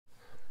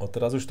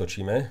Odteraz už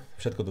točíme.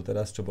 Všetko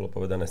doteraz, čo bolo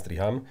povedané,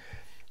 striham.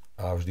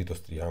 A vždy to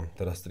striham.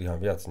 Teraz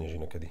striham viac než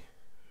inokedy.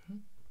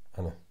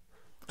 Áno.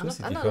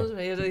 Áno,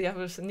 ja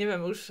už neviem,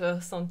 už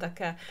som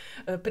taká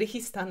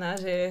prichystaná,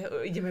 že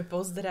ideme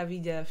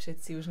pozdraviť a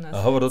všetci už nás...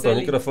 A hovor do toho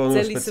mikrofónu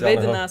celý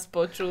svet nás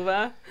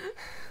počúva.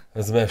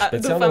 Sme v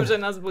špeciálnom... A dúfam,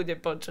 že nás bude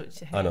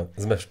počuť. Áno,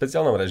 sme v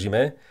špeciálnom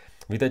režime.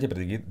 Vítajte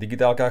pri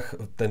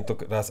digitálkach, tento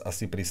raz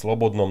asi pri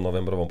slobodnom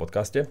novembrovom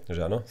podcaste,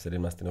 že áno,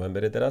 17. november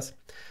je teraz.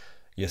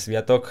 Je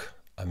sviatok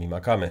a my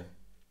makáme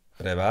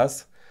pre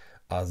vás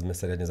a sme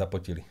sa riadne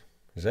zapotili.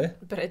 Že?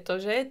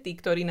 Pretože tí,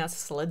 ktorí nás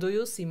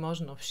sledujú, si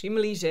možno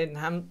všimli, že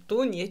nám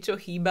tu niečo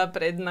chýba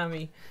pred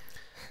nami.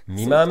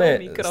 My máme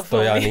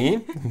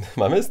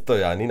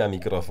stojany na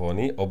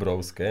mikrofóny,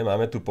 obrovské.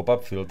 Máme tu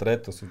pop-up filtre,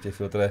 to sú tie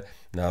filtre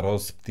na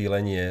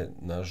rozptýlenie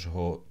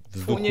nášho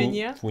vzduchu,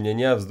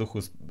 funenia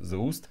vzduchu z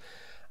úst,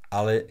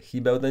 ale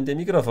chýbajú tam tie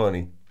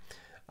mikrofóny.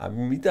 A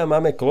my tam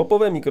máme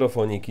klopové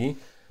mikrofóniky,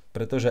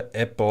 pretože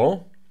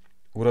Apple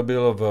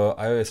urobil v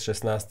iOS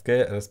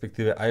 16,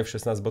 respektíve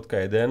iOS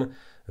 16.1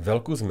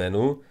 veľkú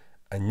zmenu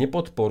a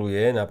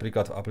nepodporuje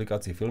napríklad v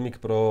aplikácii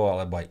Filmic Pro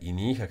alebo aj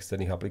iných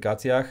externých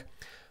aplikáciách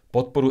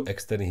podporu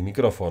externých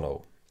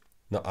mikrofónov.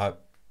 No a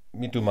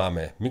my tu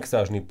máme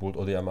mixážny pult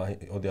od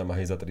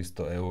Yamahy za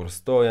 300 eur,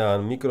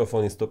 stojan,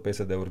 mikrofóny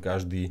 150 eur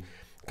každý,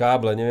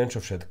 káble, neviem čo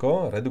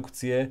všetko,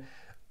 redukcie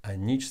a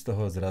nič z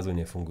toho zrazu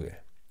nefunguje.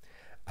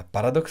 A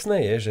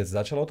paradoxné je, že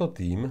začalo to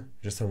tým,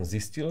 že som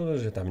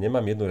zistil, že tam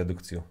nemám jednu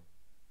redukciu.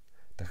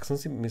 Tak som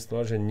si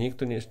myslel, že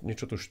niekto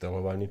niečo tu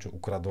šteloval, niečo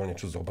ukradol,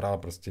 niečo zobral,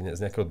 proste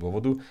z nejakého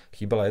dôvodu.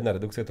 Chýbala jedna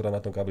redukcia, ktorá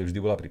na tom kábli vždy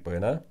bola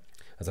pripojená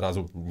a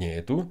zrazu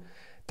nie je tu.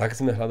 Tak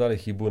sme hľadali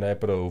chybu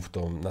najprv v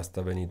tom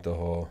nastavení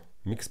toho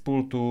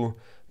mixpultu,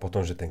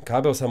 potom, že ten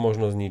kábel sa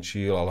možno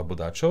zničil alebo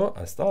dačo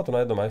a stále to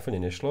na jednom iPhone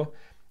nešlo.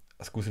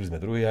 A skúsili sme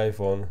druhý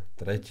iPhone,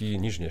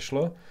 tretí, nič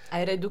nešlo.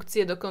 Aj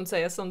redukcie dokonca,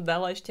 ja som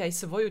dala ešte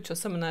aj svoju, čo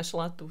som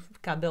našla tu v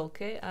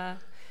kabelke a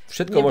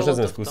všetko možno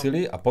sme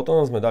skúsili a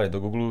potom sme dali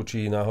do Google,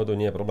 či náhodou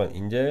nie je problém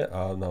inde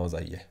a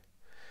naozaj je.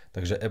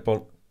 Takže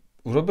Apple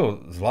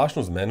urobil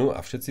zvláštnu zmenu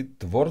a všetci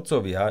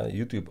tvorcovia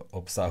YouTube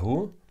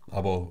obsahu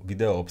alebo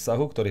video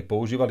obsahu, ktorí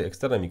používali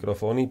externé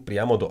mikrofóny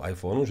priamo do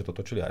iPhoneu, že to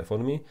točili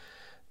iPhonemi,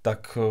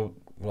 tak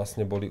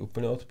vlastne boli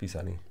úplne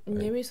odpísaní.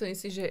 Nemyslím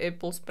si, že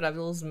Apple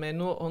spravil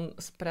zmenu, on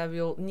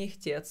spravil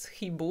nechtiac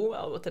chybu,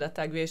 alebo teda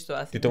tak, vieš to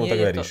asi. Ty tomu tak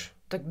veríš?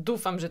 Tak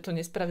dúfam, že to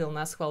nespravil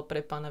na schvál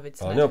pre pána,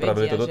 veď ale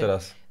neopravili to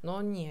doteraz.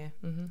 No nie.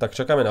 Tak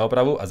čakáme na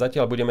opravu a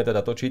zatiaľ budeme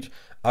teda točiť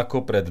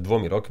ako pred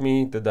 2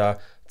 rokmi, teda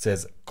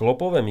cez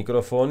klopové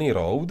mikrofóny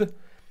Rode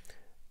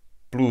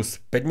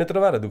plus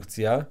 5-metrová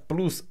redukcia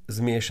plus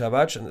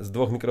zmiešavač. Z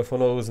 2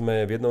 mikrofónov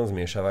sme v jednom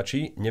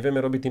zmiešavači.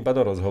 Nevieme robiť tým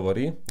pádom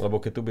rozhovory, lebo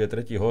keď tu bude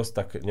tretí host,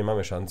 tak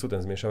nemáme šancu,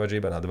 ten zmiešavač je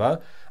iba na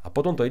 2. A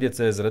potom to ide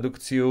cez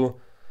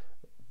redukciu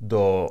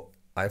do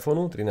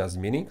iPhoneu 13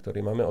 mini,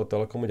 ktorý máme od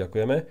Telekomu,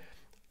 ďakujeme.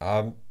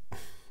 A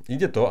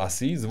ide to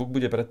asi, zvuk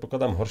bude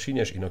predpokladám horší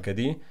než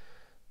inokedy,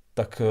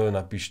 tak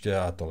napíšte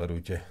a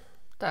tolerujte.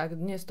 Tak,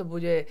 dnes to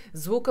bude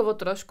zvukovo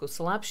trošku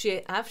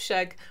slabšie,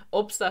 avšak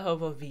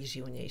obsahovo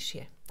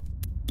výživnejšie.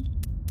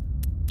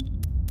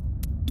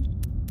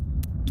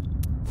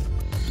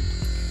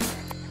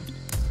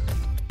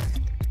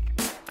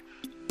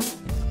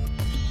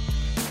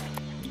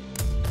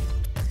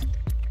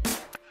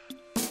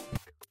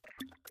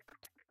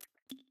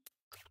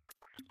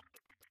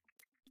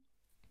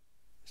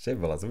 Šéf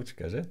bola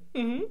zvučka, že?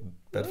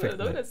 Perfektne.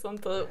 Dobre som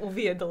to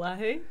uviedla,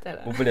 hej?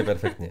 Teda. Úplne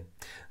perfektne.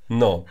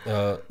 No,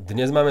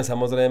 dnes máme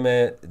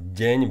samozrejme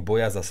deň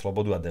boja za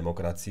slobodu a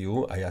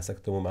demokraciu a ja sa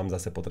k tomu mám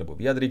zase potrebu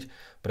vyjadriť,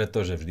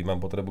 pretože vždy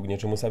mám potrebu k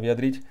niečomu sa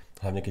vyjadriť,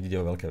 hlavne keď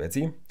ide o veľké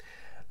veci.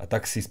 A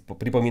tak si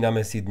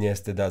pripomíname si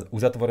dnes teda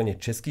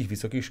uzatvorenie českých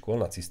vysokých škôl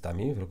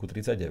nacistami v roku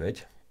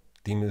 1939.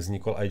 Tým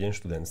vznikol aj Deň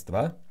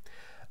študentstva.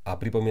 A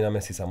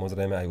pripomíname si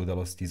samozrejme aj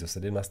udalosti zo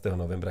 17.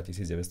 novembra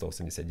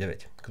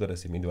 1989, ktoré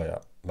si my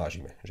dvaja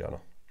vážime, že áno.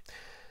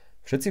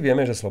 Všetci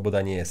vieme, že sloboda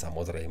nie je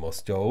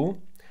samozrejmosťou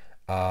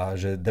a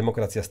že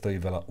demokracia stojí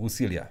veľa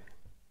úsilia.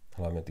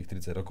 Hlavne tých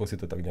 30 rokov si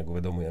to tak nejak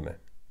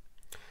uvedomujeme.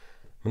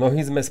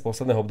 Mnohí sme z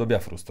posledného obdobia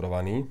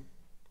frustrovaní,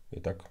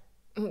 je tak?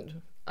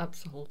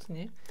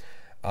 Absolútne.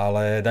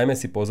 Ale dajme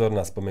si pozor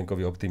na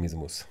spomienkový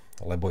optimizmus,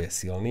 lebo je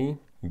silný,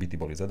 byty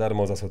boli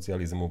zadarmo za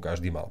socializmu,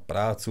 každý mal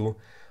prácu.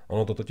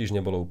 Ono to totiž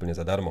nebolo úplne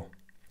zadarmo.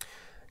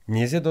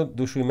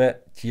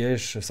 Nezjednodušujme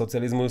tiež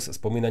socializmus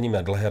spomínaním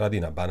na dlhé rady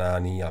na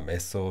banány a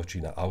mäso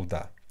či na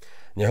autá.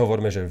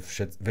 Nehovorme, že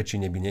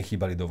väčšine by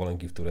nechýbali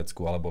dovolenky v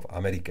Turecku alebo v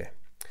Amerike.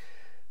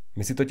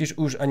 My si totiž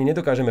už ani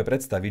nedokážeme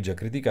predstaviť, že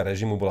kritika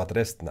režimu bola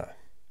trestná.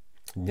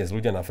 Dnes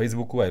ľudia na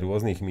Facebooku aj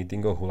rôznych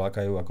mítingoch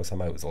hulákajú, ako sa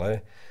majú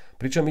zlé,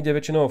 pričom ide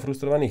väčšinou o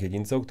frustrovaných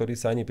jedincov, ktorí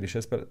sa ani pri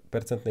 6%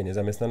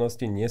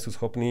 nezamestnanosti nie sú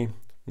schopní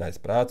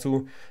nájsť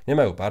prácu,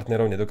 nemajú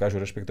partnerov,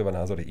 nedokážu rešpektovať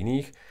názory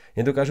iných,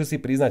 nedokážu si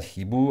priznať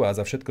chybu a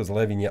za všetko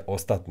zlé vinia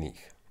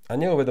ostatných. A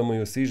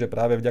neuvedomujú si, že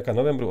práve vďaka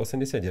novembru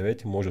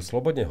 89 môžu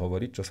slobodne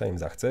hovoriť, čo sa im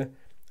zachce,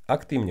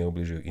 ak tým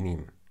neubližujú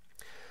iným.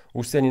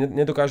 Už si ani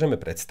nedokážeme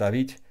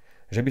predstaviť,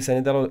 Že by sa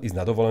nedalo ísť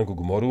na dovolenku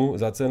k moru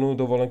za cenu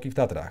dovolenky v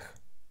Tatrách.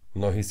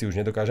 Mnohí si už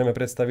nedokážeme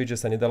predstaviť, že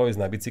sa nedalo ísť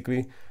na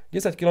bicykli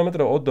 10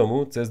 km od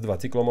domu cez 2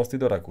 cyklomosty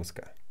do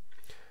Rakúska.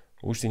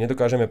 Už si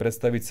nedokážeme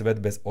predstaviť svet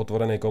bez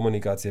otvorenej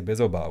komunikácie, bez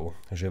obáv,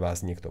 že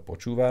vás niekto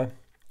počúva,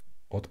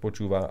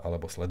 odpočúva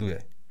alebo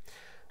sleduje.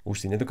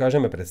 Už si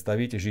nedokážeme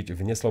predstaviť žiť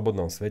v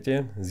neslobodnom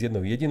svete s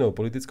jednou jedinou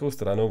politickou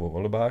stranou vo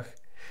voľbách,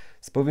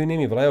 s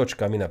povinnými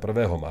vlajočkami na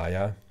 1.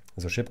 mája,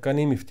 so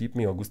šepkanými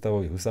vtipmi o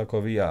Gustavovi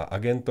Husákovi a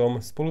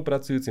agentom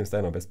spolupracujúcim s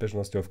tajnou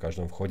bezpečnosťou v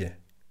každom vchode.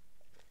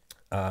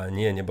 A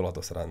nie, nebola to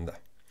sranda.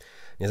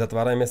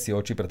 Nezatvárajme si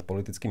oči pred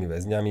politickými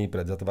väzňami,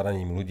 pred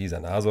zatváraním ľudí za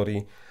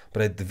názory,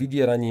 pred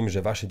vydieraním,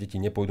 že vaše deti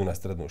nepôjdu na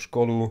strednú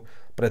školu,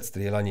 pred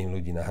strieľaním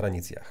ľudí na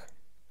hraniciach.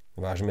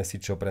 Vážme si,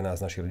 čo pre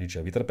nás naši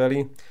rodičia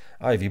vytrpeli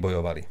a aj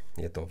vybojovali.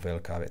 Je to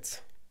veľká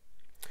vec.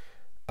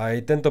 Aj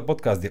tento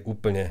podcast je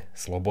úplne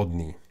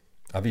slobodný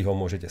a vy ho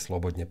môžete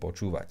slobodne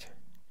počúvať.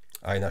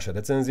 Aj naše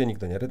recenzie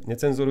nikto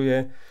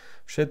necenzuruje,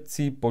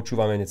 všetci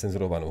počúvame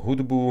necenzurovanú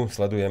hudbu,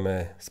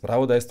 sledujeme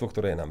spravodajstvo,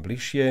 ktoré je nám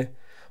bližšie,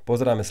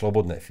 pozeráme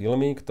slobodné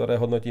filmy, ktoré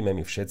hodnotíme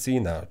my všetci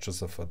na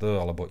ČSFD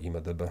alebo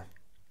IMDb.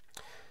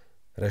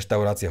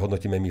 Reštaurácie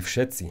hodnotíme my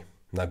všetci,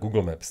 na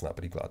Google Maps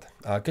napríklad.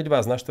 A keď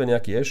vás naštve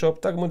nejaký e-shop,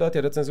 tak mu dáte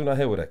recenziu na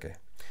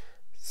Heureke.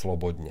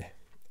 Slobodne.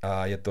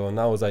 A je to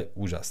naozaj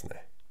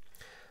úžasné.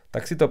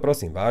 Tak si to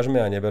prosím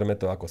vážme a neberme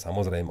to ako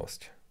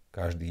samozrejmosť.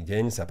 Každý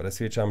deň sa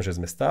presviečam, že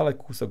sme stále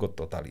kúsok od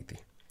totality.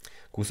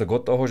 Kúsok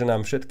od toho, že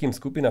nám všetkým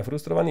skupina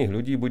frustrovaných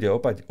ľudí bude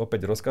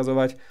opäť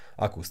rozkazovať,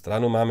 akú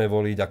stranu máme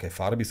voliť, aké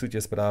farby sú tie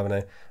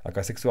správne,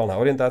 aká sexuálna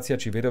orientácia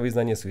či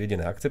vierovyznanie sú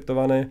jediné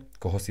akceptované,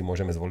 koho si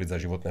môžeme zvoliť za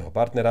životného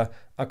partnera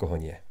a koho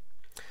nie.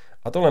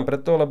 A to len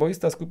preto, lebo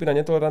istá skupina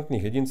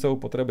netolerantných jedincov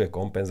potrebuje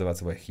kompenzovať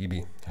svoje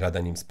chyby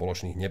hľadaním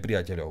spoločných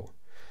nepriateľov.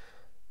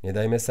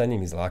 Nedajme sa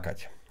nimi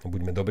zlákať.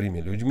 Buďme dobrými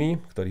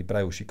ľuďmi, ktorí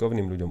prajú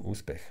šikovným ľuďom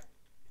úspech.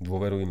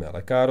 Dôverujme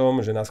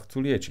lekárom, že nás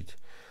chcú liečiť.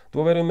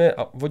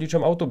 Dôverujme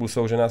vodičom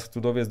autobusov, že nás chcú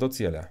doviesť do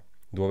cieľa.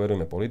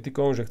 Dôverujme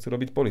politikom, že chcú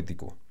robiť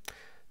politiku.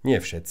 Nie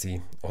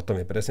všetci. O tom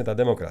je presne tá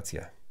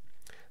demokracia.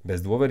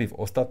 Bez dôvery v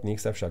ostatných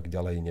sa však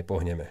ďalej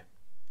nepohneme.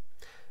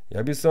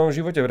 Ja by som v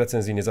živote v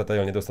recenzii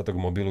nezatajil nedostatok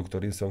mobilu,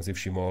 ktorý som si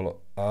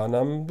všimol a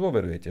nám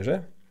dôverujete,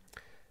 že?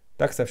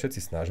 Tak sa všetci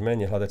snažme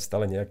nehľadať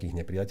stále nejakých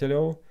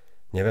nepriateľov,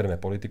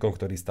 neverme politikom,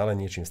 ktorí stále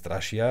niečím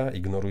strašia,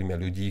 ignorujme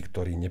ľudí,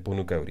 ktorí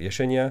neponúkajú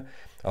riešenia,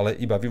 ale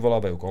iba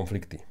vyvolávajú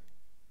konflikty.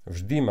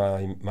 Vždy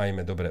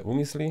majme dobré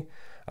úmysly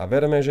a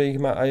verme, že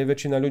ich má aj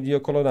väčšina ľudí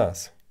okolo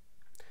nás.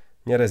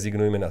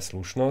 Nerezignujme na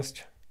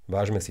slušnosť,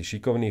 vážme si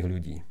šikovných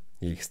ľudí,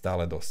 je ich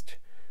stále dosť.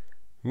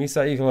 My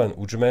sa ich len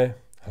učme,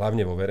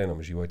 hlavne vo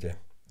verejnom živote,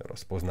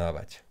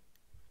 rozpoznávať.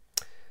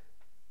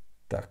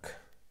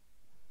 Tak.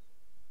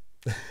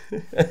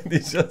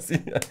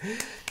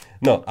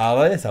 No,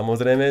 ale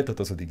samozrejme,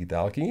 toto sú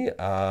digitálky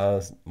a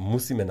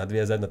musíme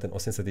nadviazať na ten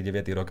 89.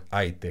 rok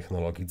aj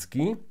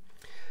technologicky.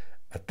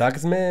 A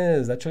tak sme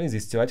začali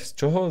zisťovať, z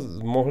čoho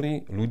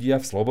mohli ľudia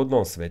v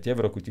slobodnom svete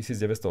v roku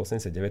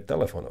 1989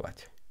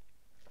 telefonovať.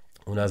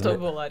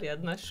 Bola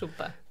riadna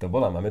šupa. To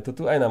bola, máme to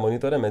tu aj na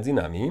monitore medzi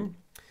nami.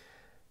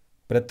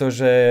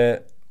 Pretože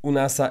u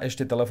nás sa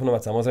ešte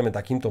telefonovať samozrejme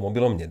takýmto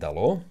mobilom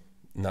nedalo.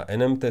 Na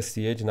NMT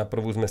sieť na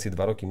prvú sme si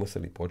 2 roky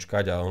museli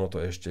počkať a ono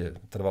to ešte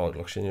trvalo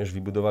dlhšie, než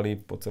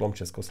vybudovali po celom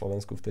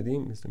Československu vtedy,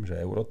 myslím, že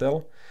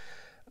Eurotel.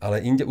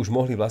 Ale inde už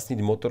mohli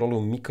vlastniť Motorola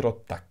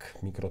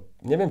Microtac.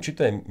 Neviem, či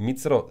to je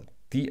Micro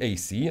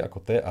TAC, ako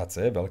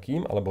TAC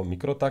veľkým, alebo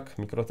Microtac.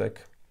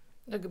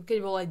 Keď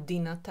bol aj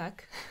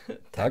Dynatac,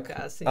 tak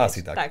asi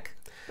tak.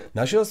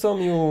 Našiel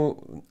som ju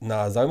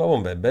na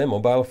zaujímavom webe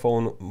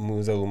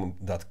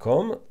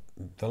mobilephonemuseum.com,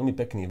 veľmi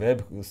pekný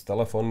web s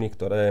telefónmi,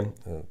 ktoré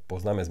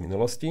poznáme z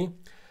minulosti.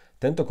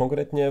 Tento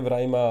konkrétne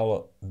vraj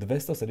mal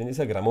 270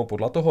 gramov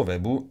podľa toho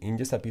webu,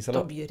 inde sa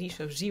písalo... To by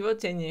Ríšo v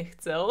živote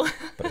nechcel.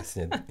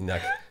 Presne,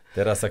 inak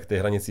teraz sa k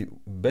tej hranici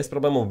bez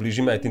problémov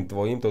blížime aj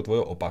tou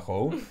tvojou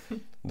opachou.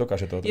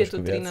 Dokáže toho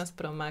trošku viac. Je tu 13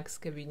 Pro Max,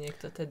 keby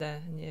niekto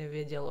teda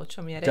nevedel, o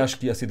čom je reč.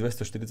 Ťažký asi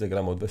 240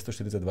 gramov,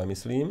 242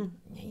 myslím.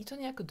 Nie je to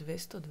nejako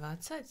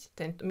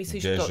 220?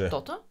 Myslíš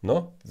toto?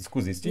 No,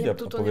 skús zistiť a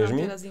povieš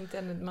mi. Teraz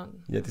internet.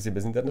 Ty si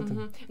bez internetu?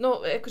 Mm-hmm.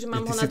 No, akože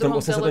mám ho na Ty druhom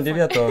si v tom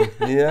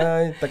 89.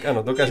 Jaj, tak áno,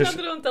 dokážeš... Nie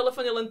na druhom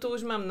telefóne, len tu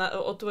už mám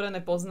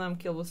otvorené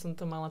poznámky, lebo som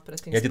to mala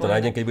predtým Ja ti to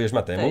nájdem, keď budeš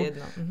mať tému.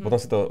 Potom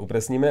si to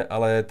upresníme,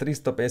 ale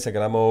 350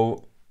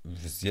 gramov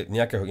z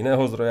nejakého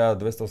iného zdroja,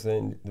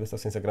 270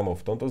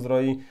 gramov v tomto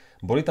zdroji.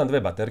 Boli tam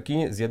 2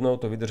 baterky, z jednou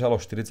to vydržalo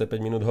 45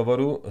 minút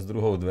hovoru, s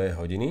druhou 2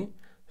 hodiny,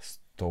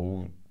 s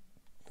tou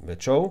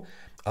väčšou,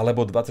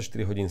 alebo 24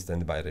 hodín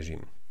standby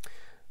režim.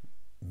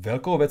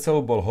 Veľkou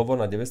vecou bol hovor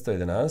na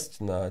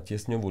 911 na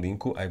tiesňovú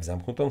linku aj v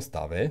zamknutom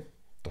stave,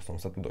 to som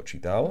sa tu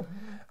dočítal,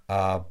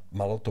 a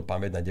malo to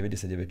pamäť na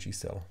 99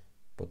 čísel,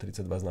 po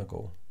 32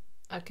 znakov.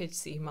 A keď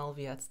si ich mal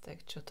viac,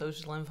 tak čo to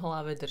už len v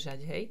hlave držať,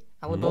 hej?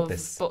 Alebo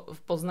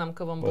v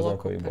poznámkovom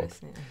bloku.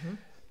 Presne.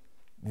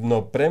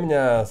 No pre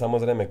mňa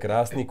samozrejme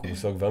krásny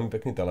kúsok, veľmi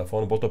pekný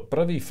telefón. Bol to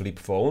prvý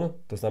flip phone,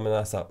 to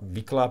znamená sa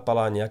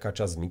vyklápala nejaká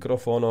časť s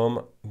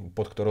mikrofónom,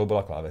 pod ktorou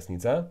bola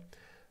klávesnica.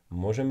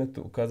 Môžeme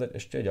tu ukázať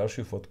ešte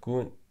ďalšiu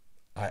fotku.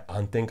 Aj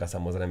antenka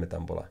samozrejme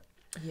tam bola.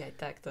 Je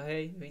takto,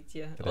 hej,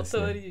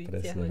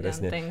 vytiahnuť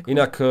antenku.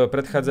 Inak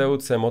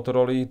predchádzajúce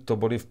Motorola to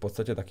boli v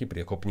podstate takí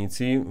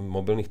priekopníci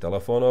mobilných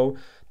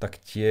telefónov, tak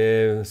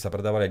tie sa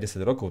predávali aj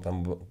 10 rokov,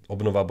 tam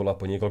obnova bola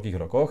po niekoľkých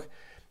rokoch,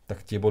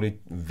 tak tie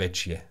boli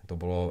väčšie. To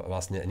bolo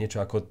vlastne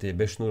niečo ako tie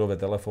bezšnúrové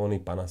telefóny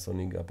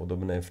Panasonic a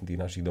podobné v tých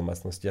našich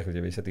domácnostiach v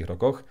 90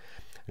 rokoch,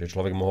 že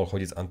človek mohol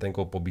chodiť s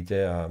antenkou po byte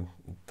a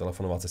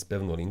telefonoval cez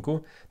pevnú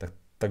linku, tak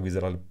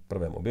vyzerali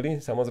prvé mobily,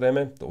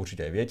 samozrejme, to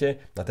určite aj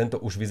viete. A tento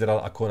už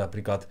vyzeral ako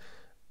napríklad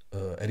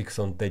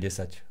Ericsson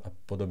T10 a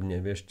podobne,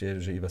 vieš,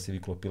 že iba si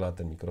vyklopila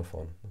ten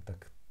mikrofón. No,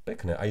 tak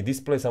pekné. Aj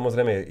displej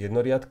samozrejme je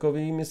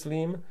jednoriadkový,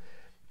 myslím.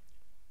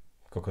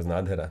 Kokos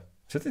nádhera.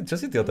 Čo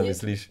si ty o tom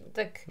myslíš?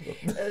 Tak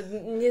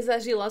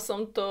nezažila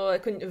som to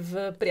ako v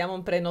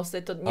priamom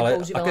prenose, to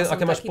nepoužívala som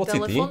aké máš taký pocity,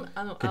 telefón.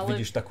 Áno, keď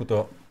vidíš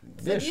takúto...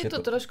 Vieš, je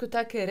to trošku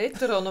také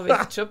retro, no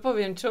veď čo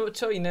poviem,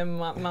 čo iné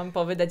mám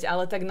povedať,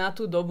 ale tak na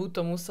tú dobu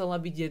to musela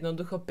byť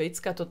jednoducho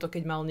pecka, toto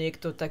keď mal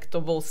niekto, tak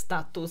to bol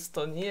status,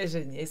 to nie,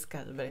 že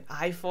dneska, dobre,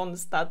 iPhone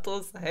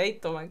status,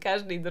 hej, to má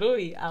každý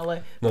druhý,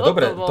 ale no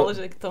toto bol,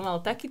 že kto mal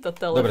takýto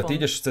telefón. Dobre, ty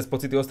ideš cez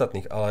pocity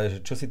ostatných, ale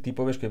čo si ty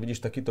povieš, keď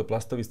vidíš takýto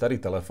plastový starý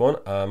telefón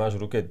a máš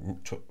v ruke,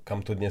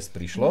 kam to dnes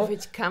prišlo? No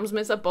veď kam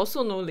sme sa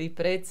posunuli,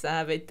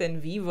 predsa, veď ten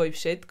vývoj,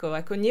 všetko,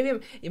 ako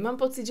neviem, ja mám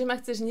pocit, že ma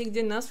chceš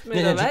niekde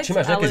nasmerovať. Či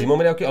máš nejaké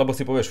zimomriavky, alebo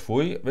si povieš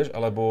fuj, vieš,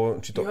 alebo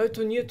či to... Jo,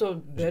 to nie,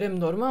 to berem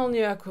normálne,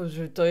 ako,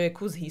 že to je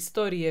kus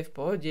histórie v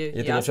pohode.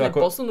 Jasne,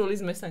 posunuli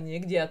sme sa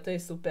niekde a to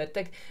je super.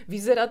 Tak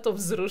vyzerá to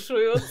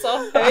vzrušujúco,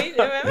 hej,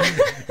 neviem.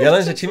 Ja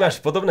len, že či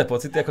máš podobné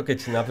pocity, ako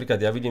keď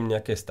napríklad ja vidím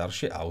nejaké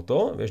staršie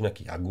auto, vieš,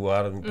 nejaký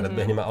Jaguar,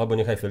 predbehne ma, alebo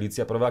nechaj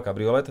Felicia prvá,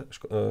 kabriolet,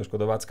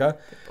 škodovácka.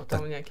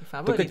 Potom nejaký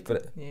favorit,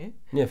 nie?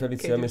 Nie,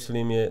 Felicia,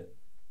 myslím, je...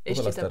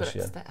 Ešte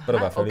staršia.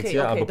 Prvá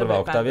Felicia, alebo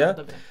prvá Octavia.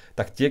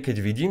 Tak tie, keď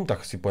vidím,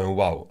 tak si poviem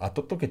wow. A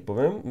toto, keď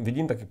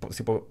vidím, tak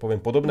si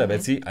poviem podobné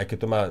veci, aj keď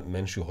to má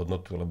menšiu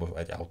hodnotu, lebo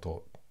aj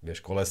auto,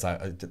 vieš,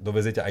 kolesa,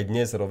 dovezete aj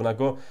dnes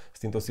rovnako, s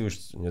týmto si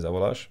už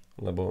nezavoláš,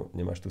 lebo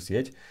nemáš tú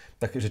sieť.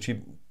 Takže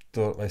či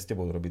to aj s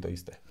tebou robí to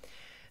isté.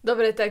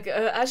 Dobre, tak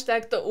až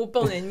takto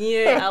úplne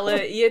nie,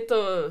 ale je to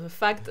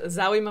fakt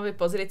zaujímavé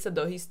pozrieť sa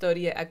do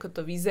histórie, ako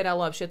to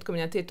vyzeralo a všetko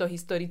mňa tieto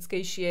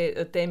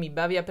historickejšie témy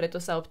bavia, preto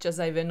sa občas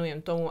aj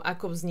venujem tomu,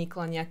 ako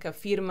vznikla nejaká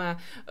firma,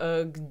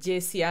 kde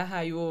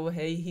siahajú,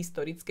 hej,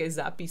 historické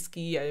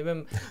zápisky, ja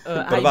neviem,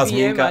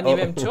 IBM a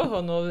neviem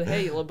čoho, no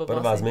hej, lebo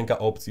prvá zmienka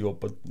o obci,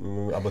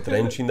 alebo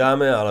Trenčín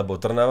dáme, alebo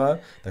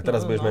Trnava, tak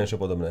teraz budeš mať niečo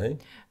podobné, hej?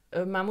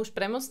 Mám už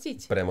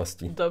premostiť?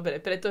 Premosti. Dobre,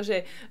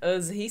 pretože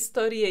z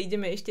histórie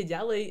ideme ešte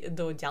ďalej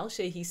do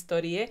ďalšej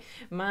histórie.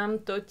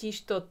 Mám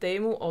totiž to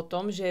tému o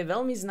tom, že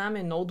veľmi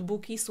známe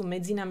notebooky sú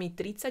medzi nami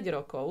 30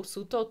 rokov.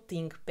 Sú to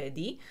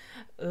ThinkPady.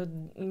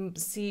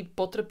 Si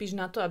potrpíš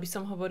na to, aby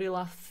som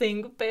hovorila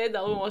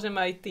ThinkPad, alebo môžem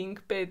aj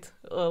ThinkPad,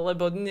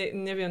 lebo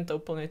neviem to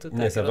úplne tu tak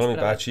rozprávať. Mne sa veľmi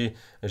páči,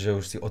 že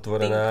už si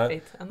otvorená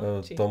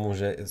tomu,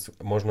 že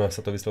možno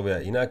sa to vyslovuje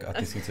aj inak a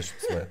ty si chceš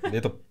svoje.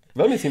 Je to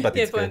veľmi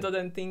sympatické. Nepoviem to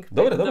ten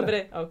ThinkPad. Dobre.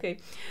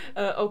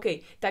 OK.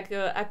 Tak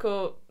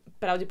ako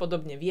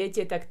pravdepodobne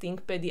viete, tak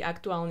ThinkPady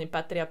aktuálne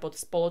patria pod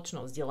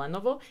spoločnosť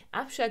Lenovo,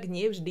 avšak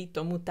nie vždy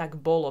tomu tak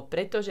bolo,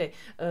 pretože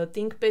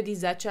ThinkPady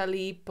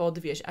začali pod,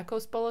 vieš, akou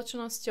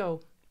spoločnosťou?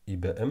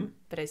 IBM?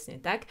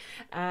 Presne tak.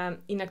 A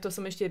inak to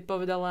som ešte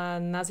povedala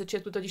na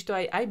začiatku, totiž to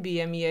aj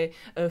IBM je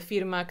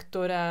firma,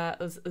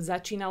 ktorá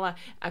začínala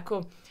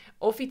ako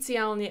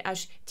oficiálne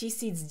až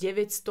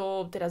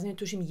 1900, teraz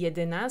netuším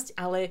 11,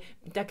 ale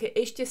také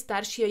ešte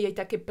staršie, jej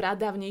také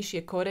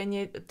pradávnejšie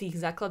korene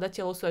tých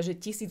zakladateľov sú až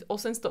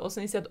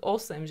 1888,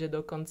 že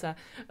dokonca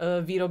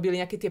vyrobili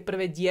nejaké tie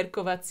prvé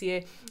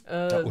dierkovacie.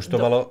 A už to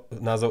malo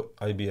názov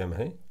IBM,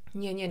 hej?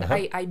 Nie,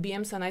 aj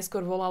IBM sa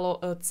najskôr volalo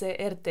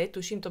CRT,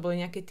 tuším, to boli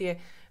nejaké tie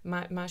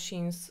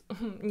machines,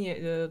 nie,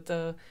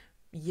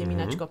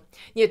 Jeminačko.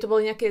 Nie, to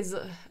boli nejaké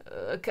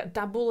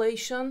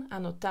tabulation,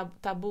 áno,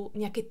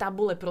 nejaké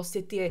tabule,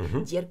 proste tie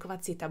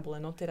dierkovacie tabule,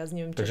 no teraz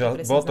neviem, čo takže to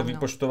presne bola to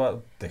výpočtová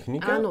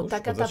technika? Áno,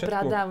 taká tá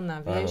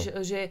pradávna, vieš,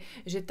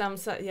 že tam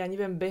sa, ja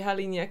neviem,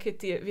 behali nejaké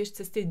tie, vieš,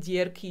 cez tie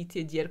dierky,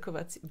 tie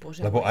dierkovacie,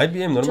 bože. Lebo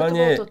IBM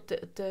normálne,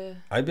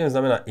 IBM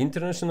znamená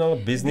International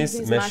Business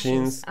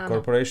Machines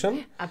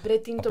Corporation. A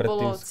predtým to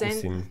bolo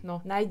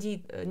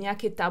nájdi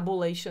nejaké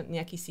tabulation,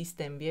 nejaký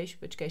systém, vieš,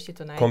 počkaj,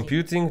 ešte to nájdi.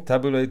 Computing,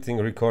 Tabulating,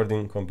 Recording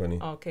Company.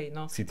 OK,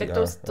 no. CTR. Tak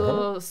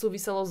to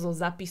súviselo so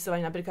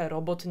zapisovaním napríklad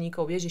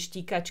robotníkov, vieš, že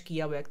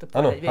štíkačky, alebo jak to povedať.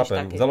 Áno, vieš,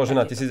 chápem.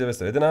 Založená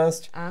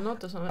 1911. Áno,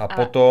 to som... A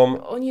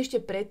potom... Oni ešte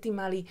predtým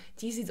mali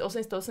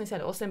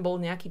 1888 bol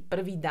nejaký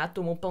prvý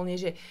dátum úplne,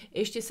 že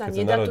ešte sa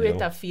nedatuje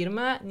tá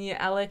firma, nie,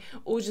 ale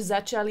už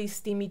začali s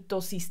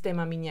týmito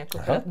systémami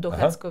nejako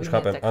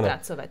dochádzkovine tak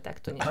pracovať.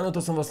 Takto áno, to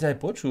som vlastne aj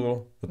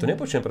počul. To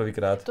nepočujem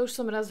prvýkrát. To už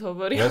som raz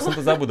hovoril. Ja som to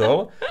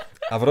zabudol.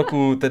 A v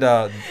roku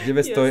teda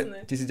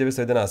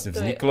 1911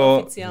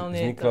 vzniklo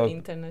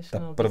tá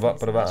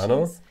prvá,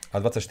 áno. A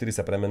 24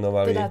 sa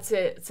premenovali. Teda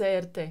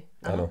CRT.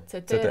 Áno,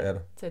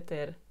 CTR.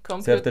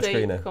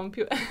 Computation.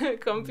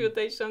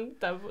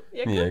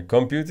 Nie,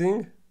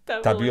 Computing,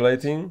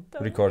 Tabulating,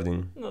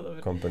 Recording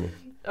Company.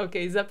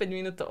 OK, za 5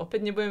 minút to opäť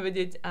nebudem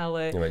vedieť,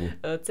 ale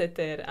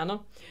CTR,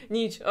 áno.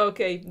 Nič,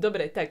 OK,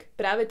 dobre, tak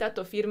práve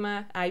táto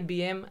firma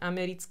IBM,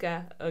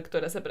 americká,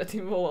 ktorá sa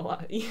predtým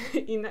volala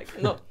inak,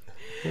 no.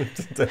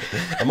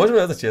 A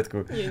môžeme na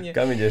začiatku. Nie.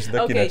 Kam ideš?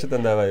 Do kina, čo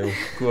tam dávajú?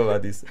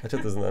 Kuovadis. A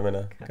čo to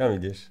znamená? Kam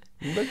ideš?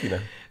 Do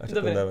kina. A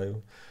čo tam dávajú?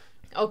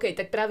 OK,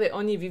 tak práve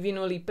oni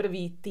vyvinuli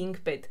prvý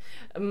ThinkPad.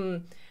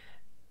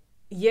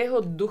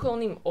 Jeho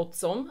duchovným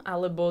otcom,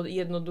 alebo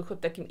jednoducho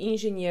takým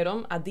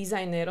inžinierom a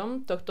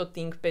dizajnérom tohto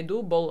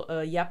ThinkPadu bol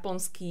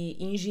japonský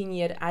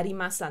inžinier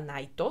Arimasa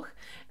Naitoh.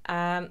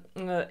 A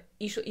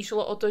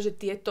išlo o to, že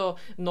tieto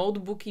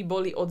notebooky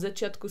boli od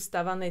začiatku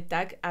stavané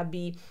tak,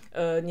 aby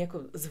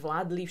nejako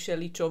zvládli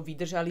všeličo,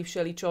 vydržali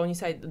všeličo. Oni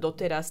sa aj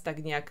doteraz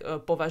tak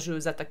nejak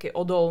považujú za také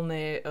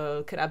odolné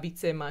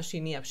krabice,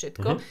 mašiny a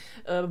všetko.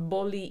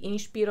 Boli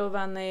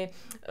inšpirované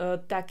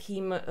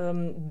takým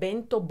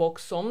bento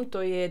boxom, to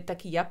je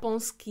taký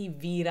japonský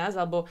výraz,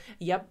 alebo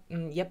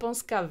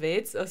japonská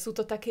vec. Sú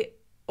to také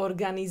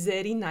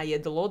organizéry na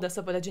jedlo, dá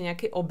sa povedať, že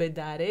nejaké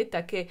obedáre,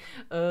 také,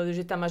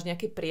 že tam máš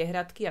nejaké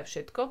priehradky a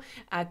všetko.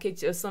 A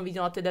keď som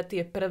videla teda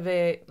tie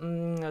prvé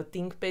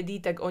ThinkPady,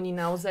 tak oni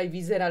naozaj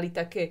vyzerali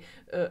také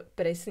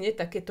presne,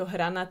 takéto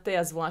hranaté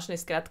a zvláštne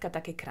skrátka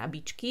také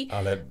krabičky.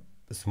 Ale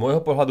z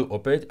môjho pohľadu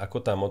opäť, ako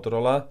tá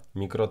Motorola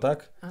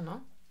Microtak, áno.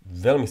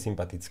 Veľmi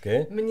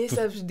sympatické. Mne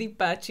sa vždy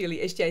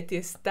páčili, ešte aj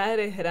tie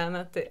staré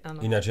hranaté,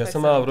 áno. Ináč, ja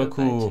som mal v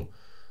roku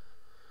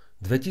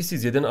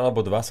 2001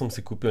 alebo 2 som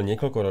si kúpil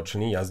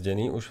niekoľkoročný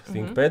jazdený už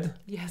ThinkPad.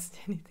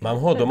 Jazdený. Mám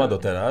ho doma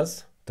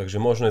doteraz, takže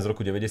možno je z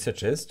roku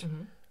 96.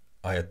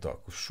 A je to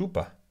ako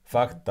šupa.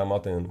 Fakt, tam mal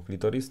ten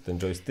klitoris, ten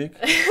joystick.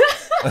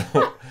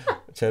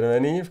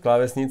 Červený v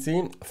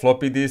klávesnici.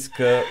 Floppy disk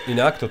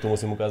inak, to tu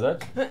musím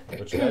ukázať.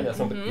 Počkaj,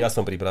 ja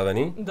som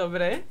pripravený.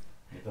 Dobre.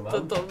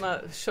 Toto ma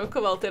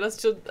šokoval teraz,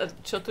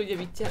 čo tu ide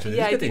vyťažiť.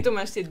 Ja aj ty tu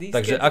máš tie diskety,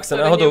 takže ak sa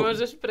náhodou,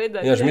 nemôžeš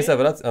predať. Ináč my sa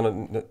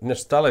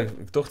stále,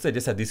 kto chce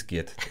 10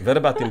 diskiet.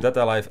 Verbatim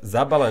Data Life,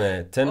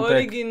 zabalené, 10 pack.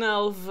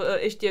 Originál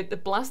ešte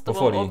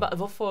plastovom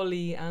vo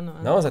fólii, áno.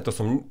 Naozaj, to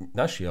som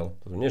našiel.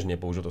 To som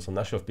nepoužil, to som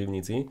našiel v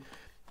pivnici.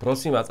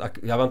 Prosím vás,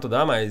 ja vám to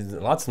dám aj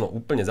lacno,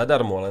 úplne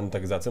zadarmo, len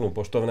tak za cenu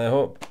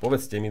poštovného,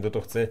 povedzte mi, kto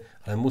to chce,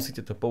 ale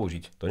musíte to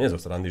použiť. To nie je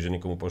zo srandy, že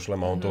niekomu pošlem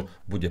a on to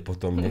bude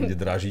potom niekde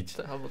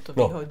dražiť. To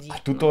vyhodí.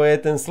 A tuto je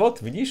ten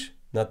slot, vidíš?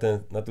 Na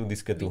tú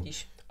disketu.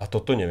 Vidíš. A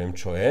toto neviem,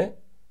 čo je.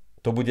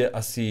 To bude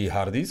asi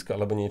hard disk,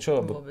 alebo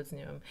niečo? Vôbec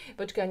neviem.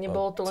 Počkaj,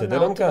 nebolo to len na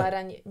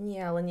otváranie.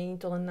 Nie, ale nie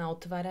je to len na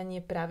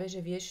otváranie, práve,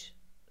 že vieš,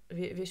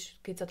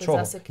 keď sa to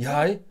zasekne.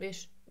 Jaj?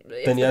 Vieš,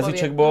 ten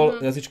jazyček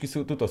bol, jazyčky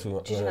sú, tuto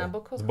sú. Čiže na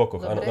bokoch? Z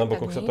bokoch, dobre, áno, na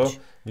bokoch sa to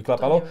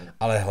vyklapalo. To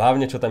ale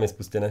hlavne, čo tam je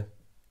spustené?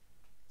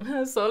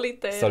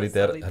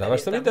 Solitér.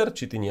 Hrávaš Solitér,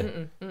 či ty nie?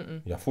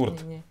 Ja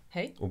furt. Nie.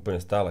 Hej? Úplne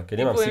stále. Keď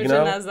nemám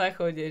signál... Že na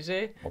záchode,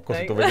 že? Ako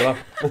si to vedela?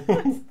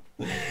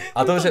 A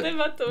to, že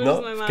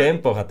v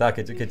kempoch a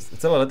tak, keď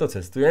celé leto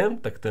cestujem,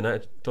 tak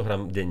to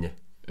hrám denne.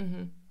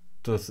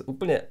 To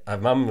úplne, a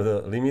mám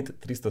limit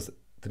 3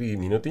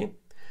 minúty.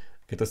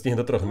 Keď to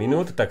stihnem do 3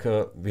 minút, tak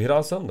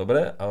vyhral som,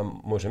 dobre, a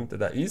môžem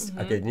teda ísť.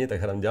 A keď nie,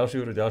 tak hrám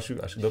ďalšiu,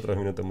 až do 3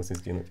 minút to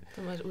musím stihnúť.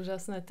 To máš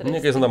úžasné tresty.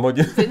 Niekedy som tam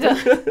hodil.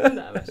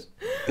 Dávaš.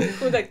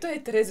 Chudák, to je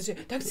trest, že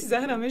tak si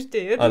zahrám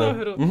ešte jednu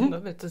hru.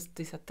 Dobre,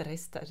 ty sa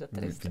trestáš a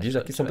trestáš. Vidíš,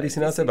 aký som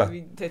prísny na seba.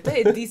 To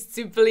je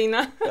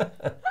disciplína.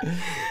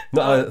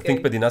 No ale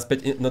ThinkPady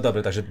naspäť. No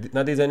dobre, takže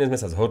na dizajne sme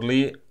sa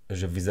zhodli,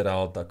 že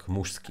vyzeral tak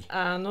mužsky.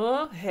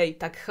 Áno, hej,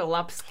 tak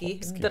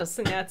chlapsky,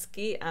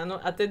 drsňacky, áno.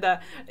 A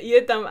teda je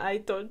tam aj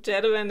to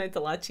červené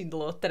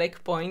tlačidlo,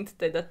 trackpoint,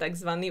 teda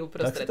takzvaný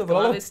uprostred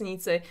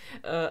klávesnice.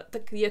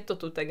 Tak je to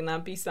tu tak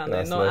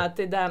napísané. Krásne. No a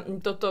teda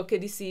toto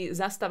kedysi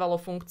zastávalo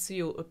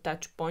funkciu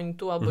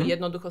touchpointu, alebo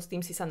jednoducho s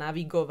tým si sa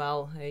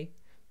navigoval, hej.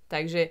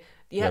 Takže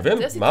ja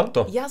viem, mám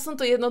to. Ja som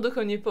to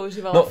jednoducho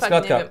nepoužívala, no,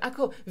 fakt skladka.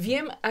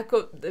 neviem.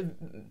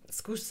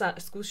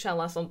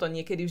 Skúšala som to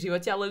niekedy v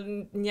živote,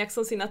 ale nejak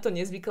som si na to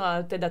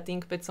nezvykla, teda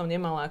ThinkPad som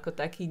nemala ako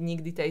taký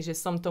nikdy, takže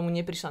som tomu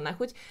neprišla na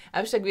chuť.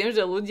 Avšak viem,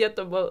 že ľudia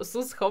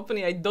sú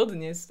schopní aj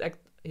dodnes.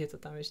 Je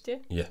to tam ešte?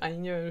 Je. Ani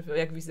neviem,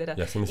 jak vyzerá.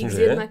 Ja si myslím, X1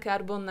 že je.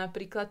 Carbon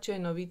napríklad, čo je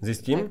nový.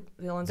 Zistím,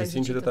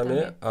 či to tam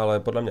je, ale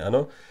podľa mňa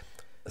áno.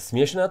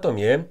 Smiešné na tom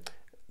je,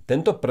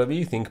 tento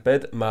prvý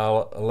ThinkPad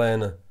mal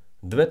len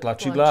 2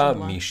 tlačidlá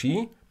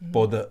myši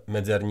pod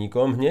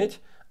medzerníkom hneď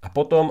a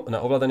potom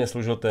na ovládanie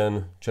slúžil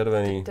ten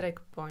červený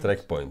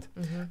track point.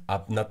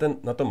 A na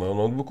tom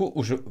mojom notebooku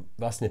už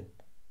vlastne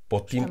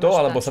pod týmto,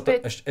 alebo sa to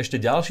ešte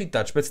ďalší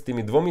touchpad s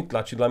tými 2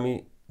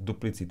 tlačidlami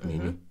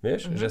duplicitnými.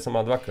 Vieš, že som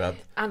mal 2-krát.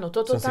 Áno,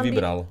 som si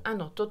vybral.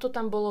 Áno, toto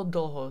tam bolo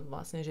dlho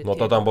vlastne. Že no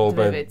to tam bolo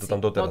úplne, to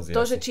tam doteraz je.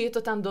 To, že či je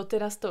to tam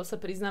doteraz, to sa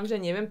priznám,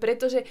 že neviem,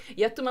 pretože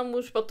ja tu mám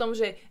už potom,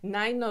 že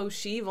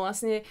najnovší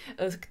vlastne,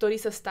 ktorý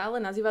sa stále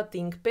nazýva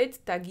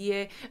ThinkPad, tak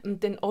je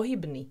ten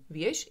ohybný,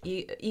 vieš,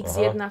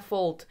 X1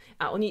 Fold.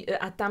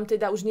 A tam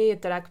teda už nie je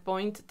track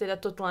point, teda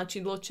to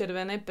tlačidlo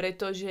červené,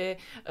 pretože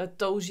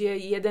to už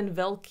je jeden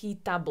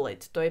veľký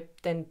tablet. To je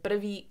ten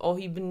prvý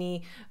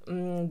ohybný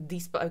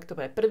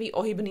prvý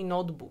ohybný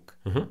notebook.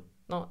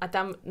 No a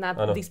tam na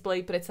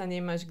displeji predsa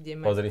nemáš, kde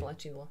máš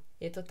tlačidlo.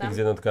 Je to tam?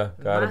 X1,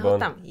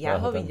 Carbon. Tam. Ja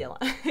ho videla.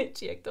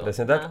 Či jak to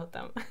presne tak?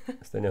 Tam.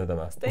 Stejne ho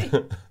tam má.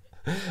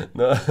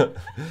 No,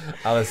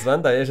 ale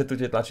sranda je, že tu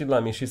tie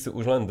tlačidlá myši sú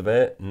už len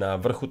 2 na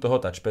vrchu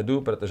toho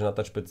touchpadu, pretože na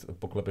touchpad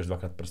poklepeš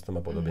 2-krát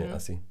prstom a podobne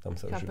asi. Tam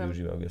sa už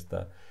využívajú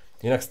gestá.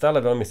 Inak stále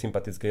veľmi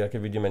sympatické,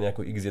 keď vidíme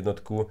nejakú X1,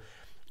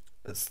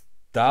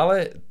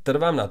 stále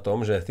trvám na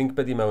tom, že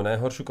ThinkPady majú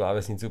najhoršiu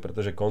klávesnicu,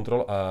 pretože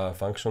Control a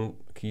Function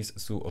keys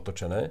sú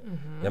otočené.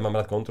 Ja mám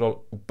rád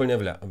Control úplne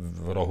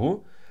v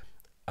rohu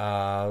a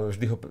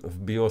vždy ho v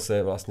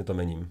BIOSe vlastne to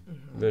mením.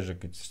 Vieš, že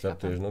keď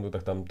štartuješ nodu,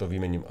 tak tam to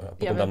vymením a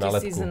potom dám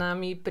nálepku. Ja si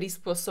známy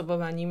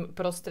prispôsobovaním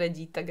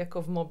prostredí, tak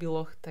ako v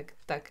mobiloch, tak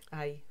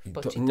aj v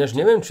počítači.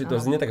 Neviem, či to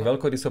znie tak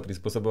veľkoryso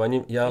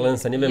prispôsobovaním, ja len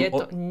sa neviem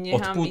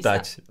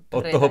odpútať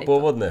od toho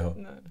pôvodného.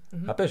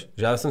 Chápeš?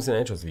 Že ja som si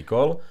na niečo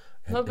zvykol.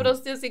 No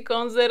proste si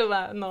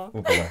konzerva, no.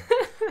 Úplne.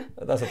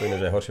 Dá sa to iné,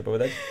 že je horšie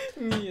povedať?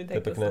 Nie,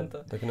 tak to som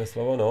to. Pekné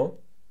slovo, no.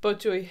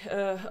 Počuj,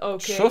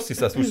 OK. Čo si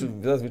sa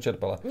už zase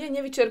vyčerpala? Nie,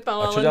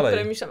 nevyčerpala, len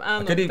premýšľam.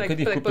 Áno, kedy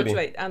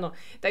počúvaj, áno.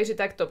 Takže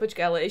takto,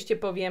 počkaj, ale ešte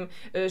poviem,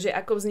 že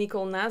ako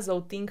vznikol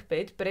názov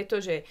ThinkPad,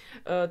 pretože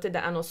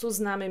teda áno, sú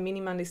známe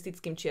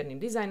minimalistickým čiernym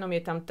dizajnom,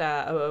 je tam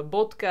tá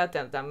bodka,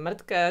 tá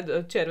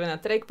mrtka,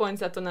 červená trackpoint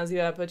sa to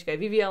nazýva, počkaj,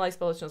 vyvíjala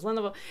aj spoločnosť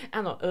Lenovo.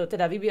 Áno,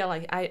 teda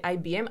vyvíjala aj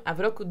IBM a v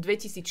roku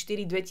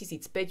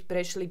 2004-2005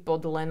 prešli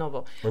pod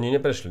Lenovo. Oni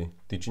neprešli,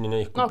 tí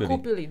Číňania ich kúpili. No,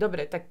 kúpili,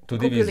 dobre, tak tú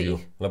kúpili divíziu,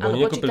 ich. Lebo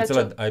oni nekúpili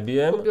celé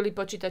IBM. Kúpili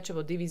počítačovú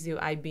divíziu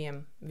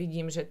IBM.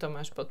 Vidím, že to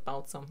máš pod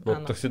palcom.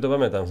 No áno. To si to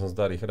pamätám, som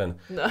starý chren.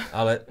 No.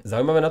 Ale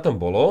zaujímavé na tom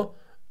bolo,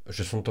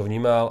 že som to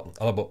vnímal,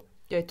 alebo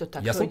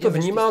ja som to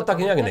vnímal tak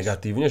nejak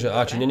negatívne, že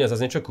Číňania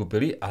zase niečo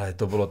kúpili, ale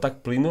to bolo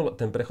tak plynulé,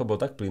 ten prechod bol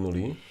tak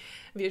plynulý.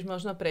 Vieš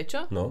možno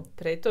prečo? No.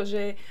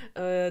 Pretože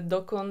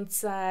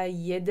dokonca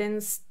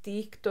jeden z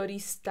tých, ktorí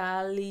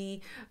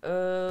stáli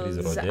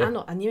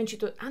áno, a neviem,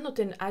 či to, áno,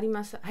 ten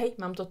Arimasa,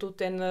 mám to tu,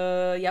 ten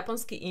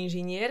japonský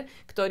inžinier,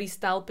 ktorý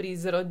stál pri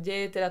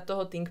zrode teda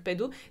toho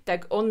ThinkPadu,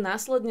 tak on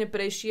následne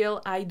prešiel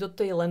aj do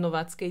tej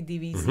lenováckej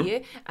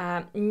divízie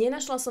a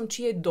nenašla som,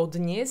 či je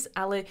dodnes,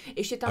 ale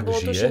ešte tam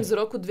bolo tuším z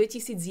roku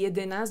 2011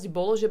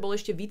 bolo, že bol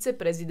ešte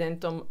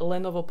viceprezidentom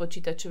Lenovo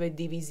počítačovej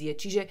divízie.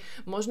 Čiže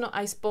možno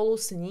aj spolu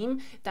s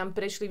ním tam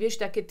prešli, vieš,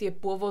 také tie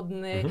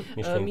pôvodné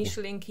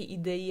myšlienky,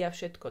 idei a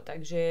všetko.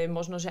 Takže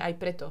možno, že aj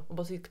preto,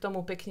 lebo si k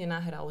tomu pekne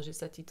nahral, že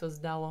sa ti to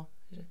zdalo.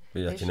 Že,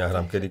 ja ti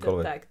nahrám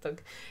kedykoľvek.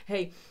 Tak.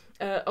 Hej,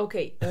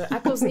 OK.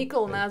 Ako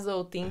vznikol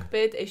názov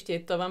ThinkPad, ešte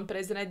to vám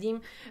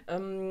prezradím.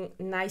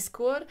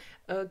 Najskôr,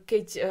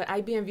 keď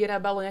IBM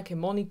vyrábalo nejaké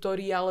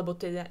monitory, alebo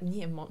teda,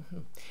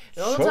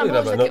 Čo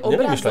vyrábalo? Také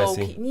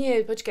obrazovky.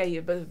 Nie,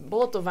 počkaj,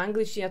 bolo to v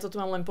angličtine, ja to tu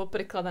mám len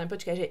poprekladané.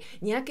 Počkaj, že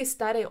nejaké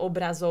staré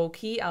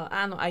obrazovky,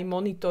 áno, aj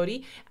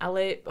monitory,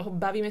 ale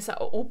bavíme sa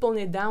o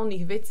úplne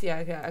dávnych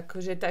veciach,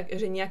 akože tak,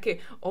 že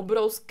nejaké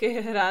obrovské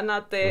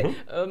hranaté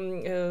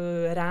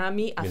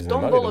rámy a v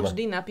tom bolo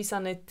vždy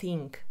napísané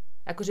Think.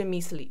 Akože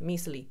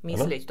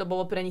myslieť. To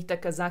bolo pre nich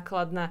taká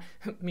základná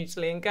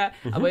myšlienka.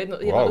 Alebo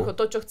jednoducho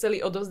to, čo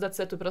chceli odovzdať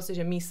svetu, proste,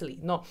 že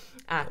myslí. No,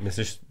 a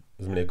myslíš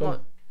s mliekom?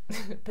 No,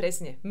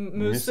 presne.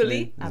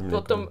 Mysli a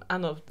potom,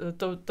 áno,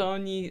 to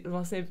oni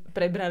vlastne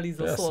prebrali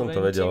zo slovenčiny. Ja som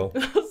to vedel.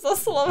 Zo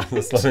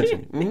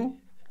slovenčiny.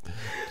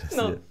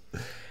 No.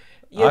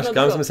 Až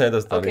kam sme sa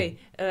nedostali. Okay.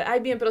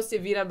 IBM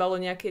proste vyrábalo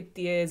nejaké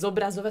tie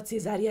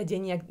zobrazovacie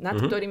zariadenia, nad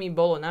ktorými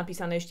bolo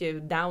napísané ešte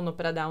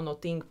pradávno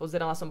Think.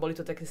 Pozerala som, boli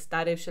to také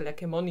staré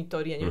všelijaké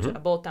monitory a niečo, a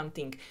bolo tam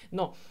Think.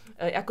 No,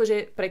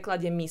 akože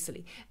preklad je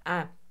mysli.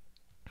 A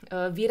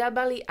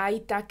vyrábali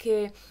aj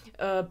také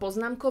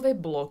poznámkové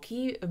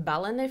bloky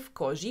balené v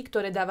koži,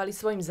 ktoré dávali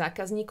svojim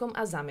zákazníkom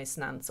a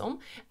zamestnancom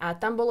a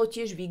tam bolo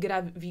tiež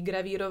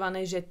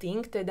vygravírované, že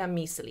think, teda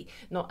mysli.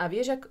 No a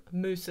vieš, ako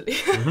mysli.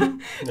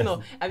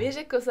 No a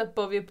vieš, ako sa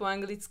povie po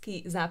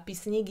anglicky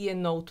zápisník je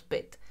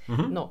notepad.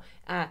 No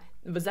a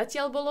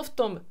zatiaľ bolo v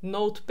tom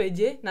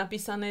notepade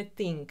napísané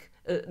think,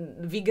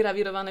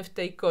 vygravírované v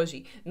tej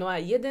koži. No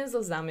a jeden zo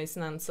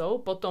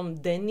zamestnancov, potom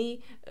Danny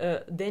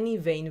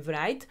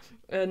Wainwright,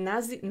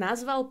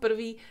 nazval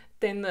prvý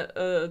ten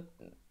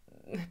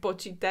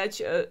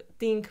počítač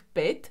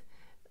ThinkPad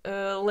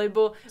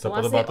lebo sa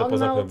vlastne on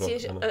mal blok,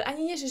 tiež,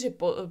 ani nie, že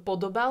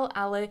podobal,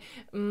 ale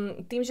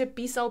tým, že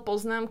písal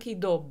poznámky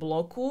do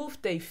bloku v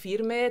tej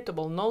firme, to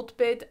bol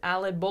Notepad,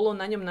 ale bolo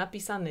na ňom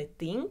napísané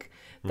Think,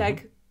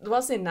 tak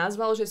vlastne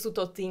nazval, že sú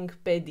to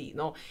ThinkPady.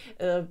 No,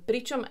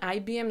 pričom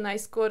IBM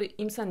najskôr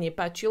im sa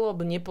nepáčilo,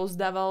 lebo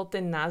nepozdával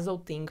ten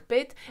názov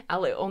ThinkPad,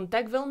 ale on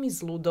tak veľmi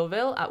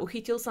zľudovel a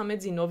uchytil sa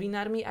medzi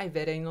novinármi aj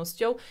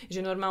verejnosťou,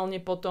 že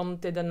normálne potom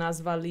teda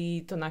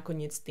nazvali to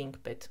nakoniec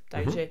ThinkPad.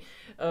 Takže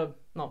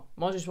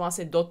môžeš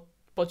vlastne do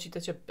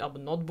počítača alebo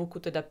notebooku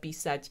teda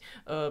písať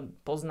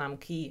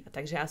poznámky,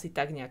 takže asi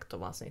tak nejak to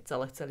vlastne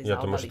celé chceli zaobaliť.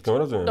 Ja tomu všetkému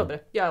rozumiem.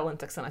 Dobre, ja len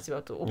tak sa na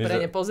teba tu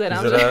úprene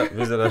pozerám.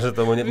 Vyzerá, že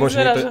tomu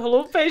vyzeráš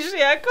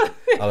hlúpejšie ako...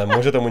 Ale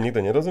môže tomu nikto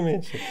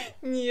nerozumieť?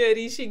 Nie,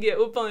 Ríšik je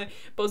úplne...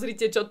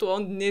 Pozrite, čo tu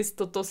on dnes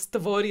toto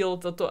stvoril,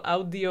 toto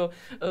audio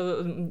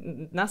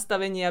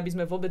nastavenie, aby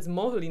sme vôbec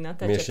mohli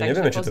natáčať. My ešte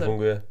nevieme, či to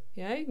funguje.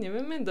 Jaj,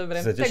 nevieme?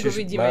 Dobre, tak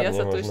uvidíme. Ja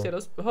sa tu ešte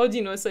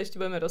hodinu sa ešte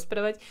budeme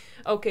rozprávať.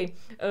 OK,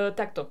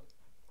 takto.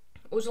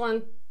 Už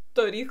len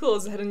to rýchlo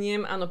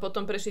zhrniem, áno,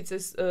 potom prešli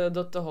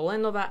do toho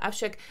Lenova,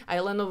 avšak aj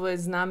Lenovo je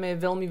známe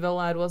veľmi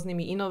veľa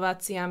rôznymi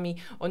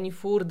inováciami, oni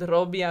furt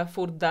robia,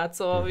 furt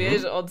dáco,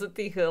 vieš, od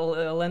tých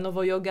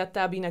Lenovo Yoga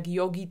Tab, inak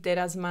jogy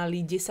teraz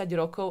mali 10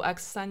 rokov, ak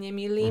sa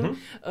nemýlim,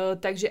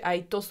 takže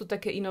aj to sú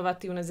také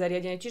inovatívne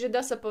zariadenia, čiže dá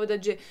sa povedať,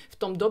 že v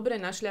tom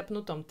dobre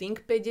našľapnutom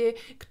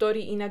ThinkPade,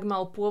 ktorý inak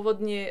mal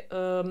pôvodne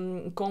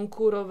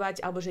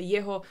konkurovať, alebo že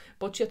jeho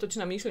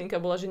počiatočná myšlienka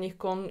bola, že nech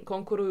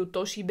konkurujú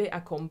Toshibe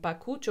a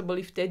Compaqu, čo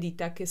boli vtedy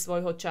také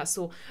svojho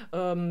času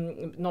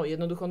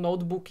jednoducho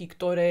notebooky,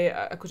 ktoré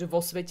akože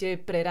vo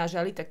svete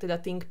prerážali, tak teda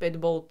ThinkPad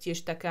bol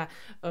tiež taká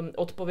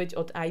odpoveď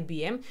od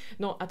IBM.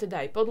 No a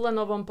teda aj pod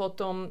Lenovom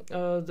potom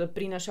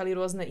prinášali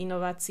rôzne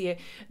inovácie.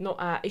 No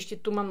a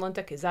ešte tu mám len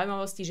také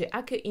zaujímavosti, že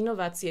aké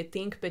inovácie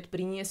ThinkPad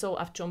priniesol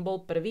a v čom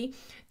bol prvý.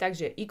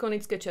 Takže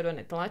ikonické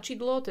červené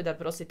tlačidlo, teda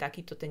proste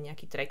takýto ten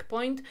nejaký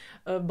trackpoint.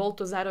 Bol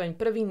to zároveň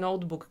prvý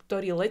notebook,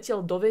 ktorý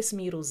letel do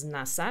vesmíru z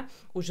NASA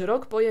už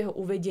rok po jeho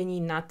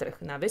uvedení na trh.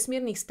 Na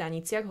vesmírnych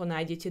staniciach ho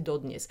nájdete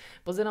dodnes.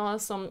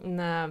 Pozerala som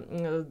na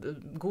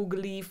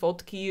Google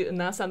fotky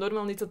NASA,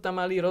 normálne to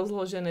tam mali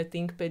rozložené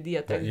ThinkPady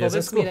a tak vo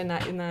vesmíre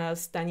na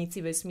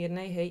stanici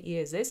vesmírnej, hej,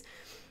 ISS.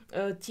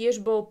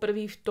 Tiež bol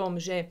prvý v tom,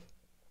 že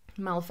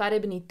mal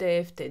farebný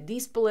TFT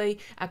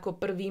display, ako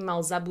prvý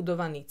mal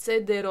zabudovaný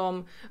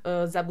CD-ROM,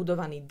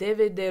 zabudovaný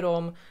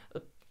DVD-ROM,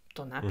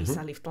 to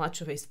napísali v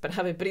tlačovej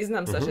správe.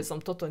 Priznám sa, že som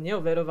toto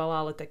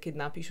neoverovala, ale tak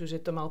keď napíšu, že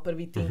to mal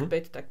prvý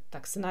ThinkPad,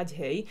 tak snaď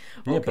hej.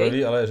 Nie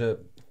prvý, ale že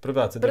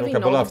prvá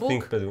CD-romka bola v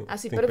ThinkPadu.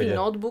 Asi prvý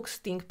notebook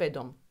s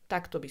ThinkPadom.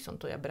 Takto by som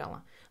to ja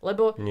brala.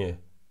 Lebo nie.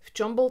 V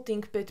čom bol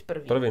ThinkPad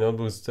prvý? Prvý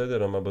notebook s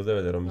CD-rom alebo s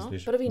DVD-rom,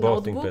 myslíš? Prvý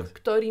notebook,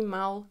 ktorý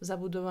mal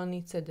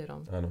zabudovaný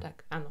CD-rom. Áno.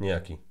 Tak, áno.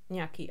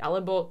 Nejaký,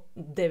 alebo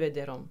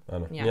DVD-rom.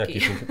 Áno,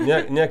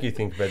 nejaký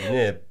ThinkPad.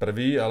 Nie je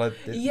prvý, ale...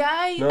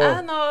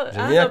 Áno,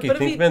 nejaký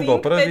prvý ThinkPad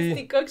bol prvý.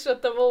 Ty kokšo,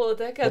 to bolo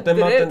taká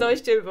to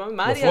ešte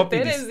Mária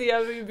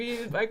Terezia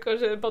by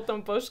akože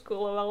potom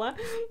poškulovala.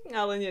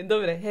 Ale nie,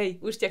 dobre,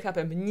 hej, už ťa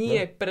chápem.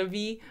 Nie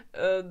prvý...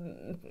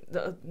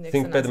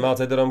 ThinkPad mal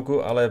CD-romku,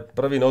 ale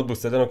prvý notebook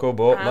s CD-romkou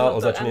mal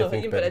označenie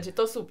ThinkPad. Že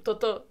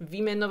toto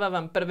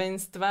vymenovávam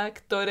prvenstva,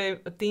 ktoré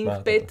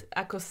ThinkPad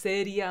ako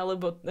séria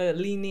alebo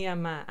línia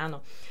má,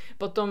 áno.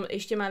 Potom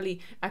ešte mali,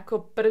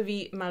 ako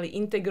prvý mali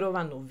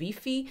integrovanú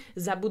Wi-Fi,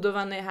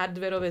 zabudované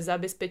hardwareové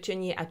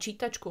zabezpečenie a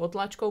čítačku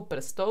otlačkov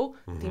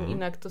prstov. Tým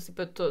inak to si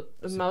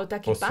mal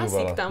taký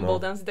pásik tam bol,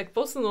 tam si tak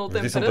posunul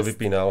ten prst. Vždy som to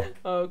vypínal.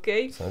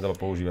 Okay. Sa nedalo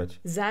používať.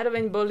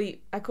 Zároveň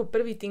boli, ako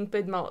prvý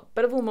ThinkPad mal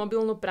prvú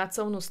mobilnú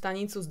pracovnú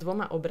stanicu s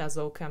 2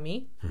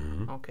 obrazovkami.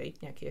 OK,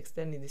 nejaký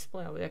externý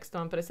displej, alebo jak si to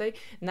mám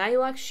predstaviť.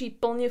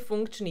 Najľahší plne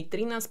funkčný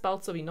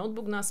 13-palcový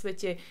notebook na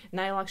svete,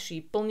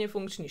 najľahší plne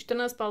funkčný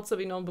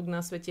 14-palcový notebook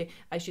na svete.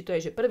 A ešte to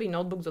je, že prvý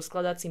notebook so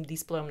skladacím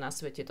displejom na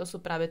svete. To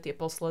sú práve tie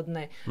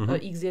posledné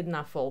X1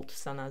 Fold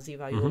sa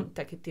nazývajú.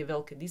 Také tie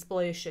veľké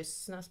displeje,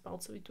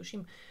 16-palcový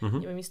tuším.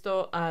 Neviem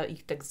isto. A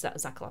ich tak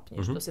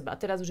zaklapneš do seba. A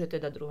teraz už je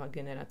teda druhá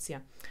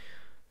generácia.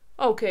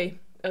 OK.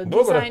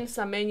 Design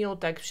sa menil,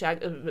 tak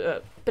však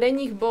pre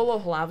nich bolo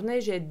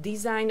hlavné, že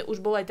design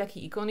už bol aj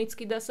taký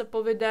ikonický, dá sa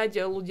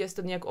povedať. Ľudia si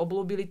to nejak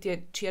obľúbili,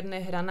 tie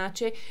čierne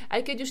hranáče. Aj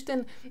keď už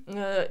ten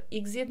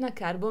X1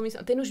 Carbon,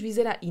 ten už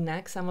vyzerá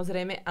inak,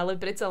 samozrejme, ale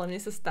predsa len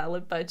mne sa stále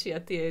páčia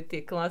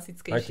tie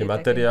klasické. Aj tie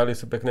materiály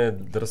sú pekné,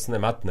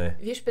 drsné, matné.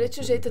 Vieš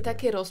prečo? Že je to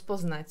také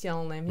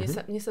rozpoznateľné.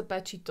 Mne sa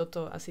páči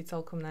toto asi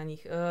celkom na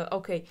nich.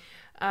 OK.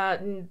 A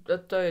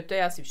to je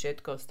asi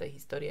všetko z tej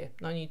histórie.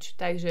 No nič.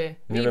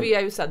 Takže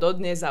vyvíjajú sa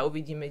dodnes a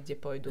uvidíme, kde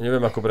pôjdu.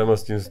 Neviem, ako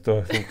premostím z toho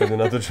ThinkPadu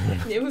na to, čo...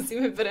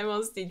 Nemusíme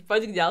premostiť.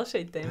 Poď k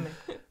ďalšej téme.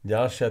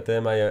 Ďalšia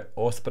téma je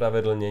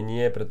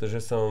ospravedlnenie, pretože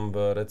som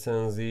v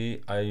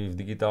recenzii aj v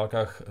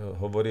digitálkach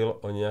hovoril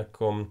o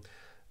nejakom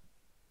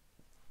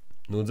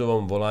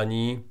núdzovom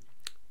volaní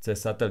cez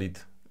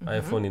satelit.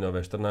 iPhony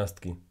nové,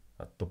 14.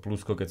 A to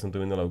plusko, keď som to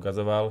minule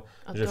ukazoval,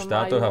 že v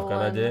štátoch a v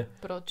Kanade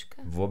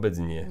vôbec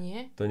nie.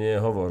 To nie je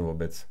hovor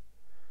vôbec.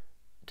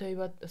 To je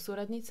iba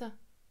súradnica?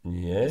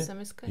 Nie.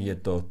 SMS-ka? Je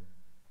to...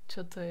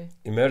 Čo to je?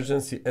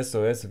 Emergency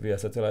SOS via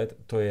satellite,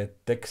 to je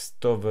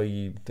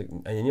textový...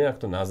 Ani neviem,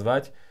 ako to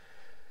nazvať.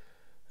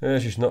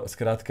 Ježiš, no,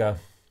 skrátka...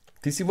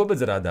 Ty si vôbec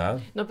rada,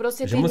 no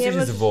proste, že musíš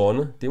ísť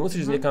von, ty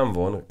musíš ísť niekam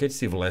von, keď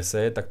si v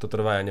lese, tak to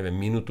trvá, ja neviem,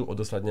 minútu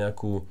odoslať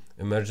nejakú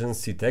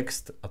emergency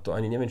text a to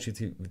ani neviem, či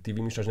ty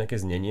vymýšľaš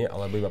nejaké znenie,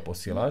 alebo iba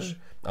posielaš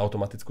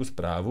automatickú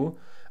správu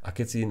a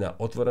keď si na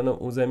otvorenom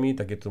území,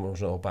 tak je to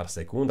možno o pár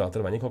sekúnd, ale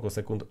trvá niekoľko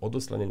sekúnd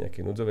odoslanie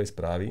nejakej núdzovej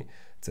správy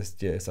cez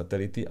tie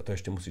satelity a to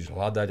ešte musíš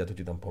hľadať a to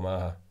ti tam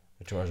pomáha,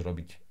 čo máš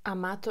robiť. A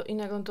má to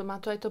inak, má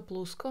to aj to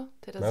plusko?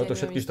 Teraz majú to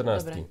všetky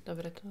 14.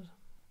 Dobre, to...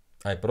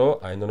 Aj pro,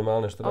 aj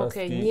normálne 14.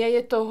 OK, nie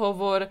je to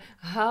hovor,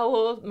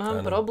 halo,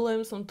 mám problém,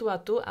 som tu a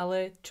tu,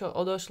 ale čo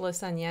odošle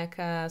sa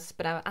nejaká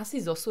správa,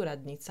 asi so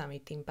súradnicami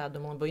tým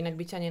pádom, lebo inak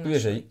by ťa nenašli.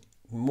 Vieš,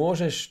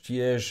 môžeš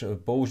tiež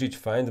použiť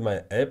Find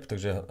My App,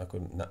 takže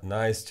ako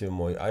nájsť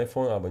môj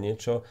iPhone alebo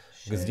niečo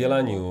k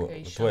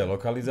zdieľaniu tvojej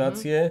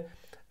lokalizácie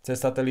cez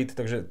satelit,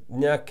 takže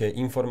nejaké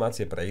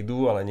informácie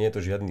prejdú, ale nie je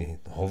to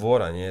žiadny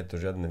hovor a nie je to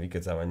žiadne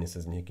vykecávanie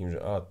sa s niekým,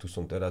 že tu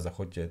som teraz a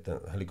choďte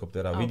ten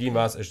helikoptéra, vidím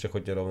vás, ešte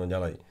choďte rovno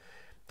ďalej.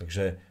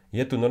 Takže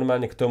je tu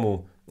normálne k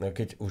tomu,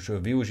 keď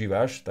už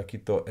využívaš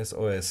takýto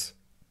SOS,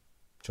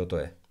 čo to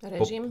je?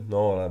 Režim?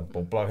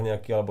 Poplach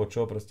nejaký alebo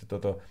čo, proste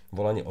toto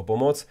volanie o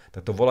pomoc,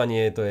 tak to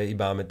volanie to je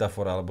iba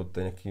metafora alebo to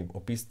je nejaký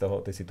opis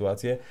tej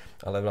situácie,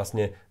 ale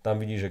vlastne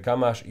tam vidíš, že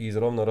kam máš ísť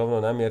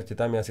rovno namierte,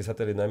 tam je asi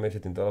satelit, namierte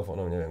tým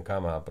telefónom, neviem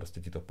kam a proste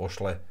ti to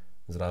pošle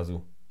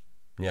zrazu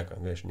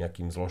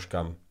nejakým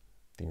zložkám,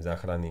 tým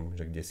záchranným,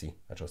 že kde si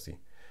a čo si.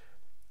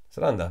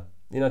 Sranda.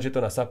 Ináč je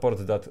to na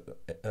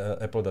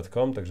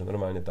support.apple.com, takže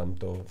normálne tam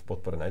to v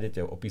podpore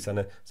nájdete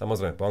opísané,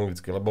 samozrejme po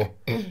anglicky,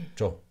 lebo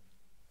čo?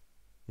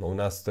 No u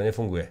nás to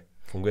nefunguje.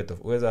 Funguje to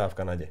v USA a v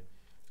Kanade.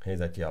 Hej,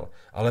 zatiaľ.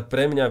 Ale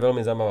pre mňa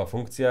veľmi zaujímavá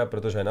funkcia,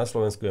 pretože aj na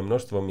Slovensku je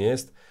množstvo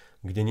miest,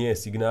 kde nie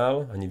je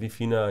signál, ani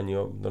Wi-Fi, ani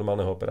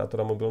normálneho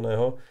operátora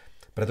mobilného,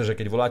 pretože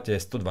keď voláte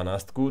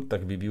 112,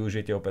 tak vy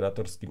využijete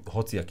operátorský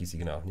hociaký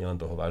signál,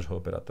 nielen toho vášho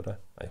operátora,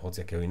 aj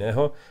hociakého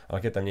iného, ale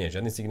keď tam nie je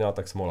žiadny signál,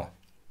 tak smola.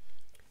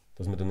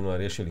 To sme to minulé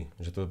riešili,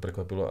 že to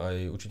prekvapilo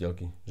aj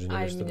učiteľky. Že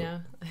aj mňa.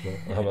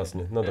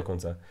 Vlastne,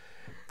 dokonca.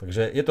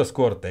 Takže je to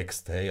skôr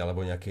text, hej,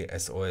 alebo nejaký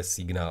SOS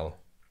signál.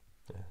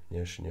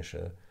 Než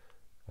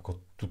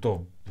ako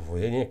tuto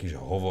je nejaký že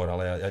hovor,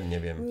 ale ja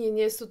neviem.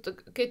 Nie sú to,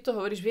 keď to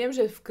hovoríš, viem,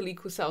 že v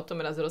Kliku sa o tom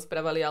raz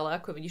rozprávali,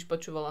 ale ako vidíš,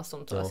 počúvala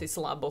som to asi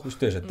slabo.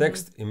 Už to je, že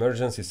text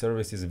emergency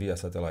services via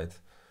satellite.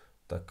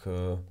 Tak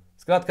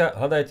skrátka,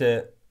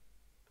 hľadajte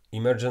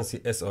emergency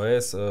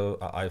SOS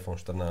a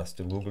iPhone 14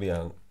 v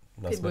Google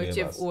a keď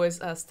budete v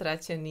USA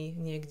stratení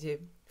niekde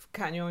v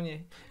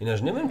kaňóne.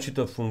 Ináč neviem, či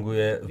to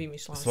funguje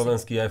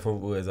slovenský iPhone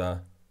v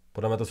USA.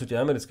 Podľa mňa to sú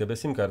tie americké bez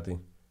SIM karty.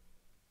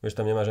 Vieš,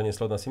 tam nemáš ani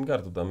slot na SIM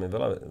kartu, tam je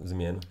veľa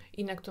zmien.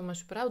 Inak to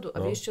máš pravdu.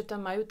 A vieš, čo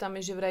tam majú? Tam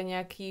je že vraj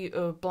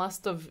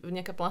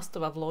nejaká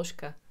plastová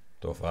vložka.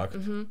 To fakt?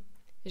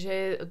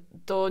 Že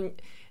to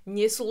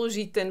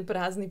neslúži ten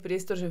prázdny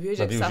priestor, že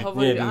vieš, ak sa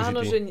hovorí,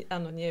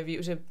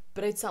 že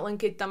predsa len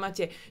keď tam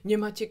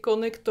nemáte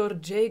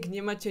konektor jack,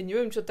 nemáte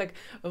neviem čo, tak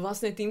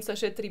vlastne tým sa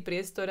šetrí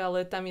priestor,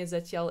 ale tam je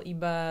zatiaľ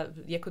iba,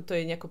 ako to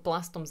je nejako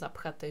plastom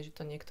zapchaté, že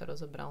to niekto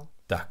rozobral.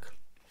 Tak,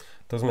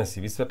 to sme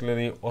si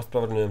vysvetlili,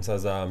 ospravedlňujem sa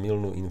za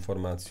mylnú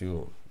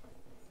informáciu,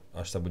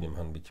 až sa budem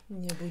hanbiť.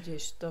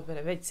 Nebudeš,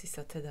 dobre, veď si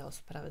sa teda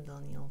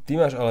ospravedlnil. Ty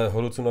máš ale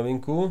horúcu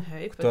novinku,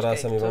 ktorá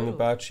sa mi veľmi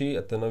páči,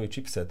 a ten nový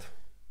chipset.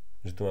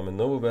 Že tu máme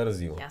novú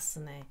verziu.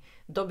 Jasné.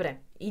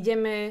 Dobre,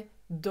 ideme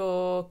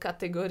do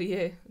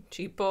kategórie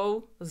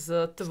čipov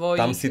z tvojich...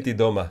 Tam si ty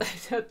doma.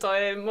 To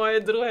je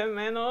moje druhé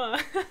meno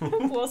a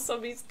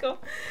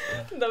pôsobisko.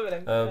 Dobre.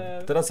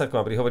 Teraz sa k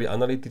vám prihovorí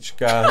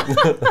analytička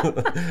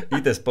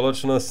IT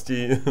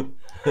spoločnosti.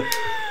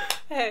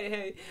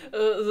 Hej,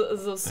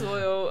 so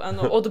svojou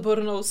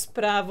odbornou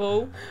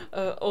správou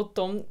o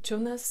tom, čo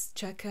nás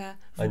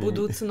čaká v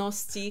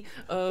budúcnosti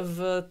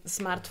v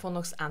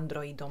smartfónoch s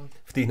Androidom.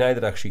 V tých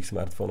najdrahších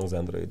smartfónoch s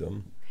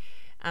Androidom.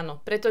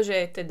 Áno, pretože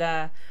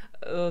teda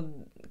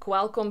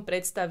Qualcomm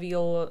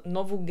predstavil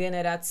novú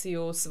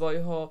generáciu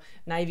svojho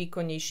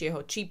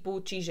najvýkonnejšieho čipu,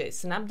 čiže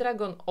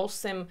Snapdragon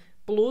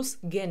 8 Plus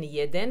Gen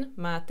 1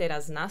 má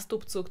teraz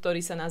nástupcu,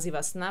 ktorý sa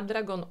nazýva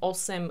Snapdragon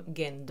 8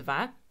 Gen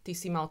 2. Ty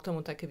si mal k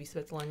tomu také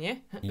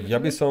vysvetlenie? Ja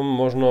by som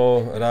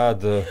možno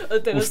rád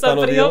teraz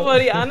ustanovil... sa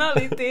prihovorí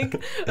analytik,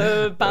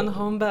 pán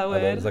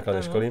Hombauer.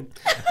 Základnej školy.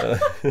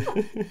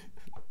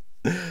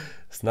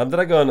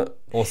 Snapdragon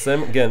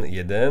 8 Gen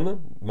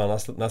 1 má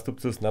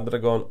nástupcu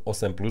Snapdragon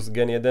 8 Plus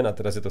Gen 1 a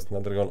teraz je to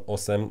Snapdragon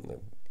 8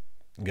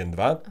 Gen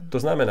 2. To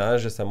znamená,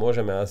 že sa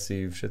môžeme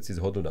asi všetci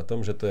zhodnúť na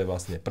tom, že to je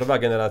vlastne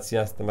prvá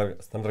generácia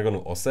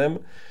Snapdragonu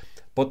 8,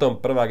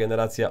 potom prvá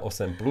generácia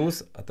 8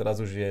 Plus a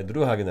teraz už je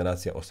druhá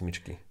generácia 8.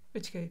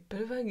 Počkaj,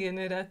 prvá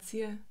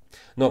generácia?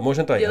 No,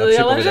 môžem to aj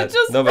lepšie povedať.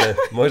 Dobre,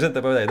 môžem to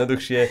povedať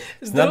jednoduchšie.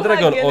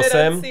 Snapdragon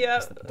 8...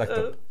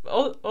 Takto.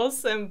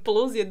 8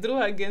 Plus je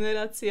druhá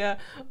generácia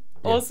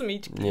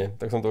osmičky. Nie,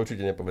 tak som to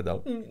určite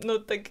nepovedal. No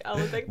tak,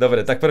 ale tak...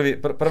 Dobre, tak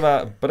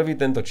prvý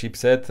tento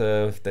chipset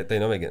v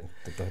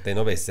tej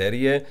novej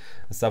série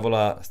sa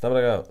volá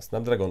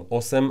Snapdragon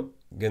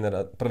 8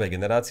 prvej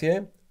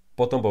generácie,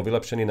 potom bol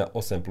vylepšený na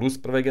 8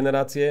 Plus prvej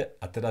generácie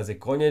a teraz je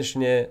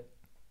konečne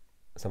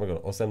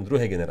Snapdragon 8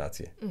 druhej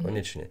generácie.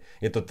 Konečne.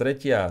 Je to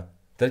tretí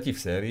v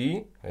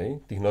sérii,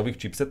 tých nových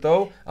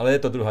chipsetov, ale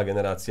je to druhá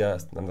generácia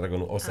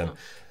Snapdragonu 8. Áno.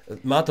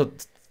 Má to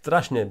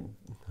strašne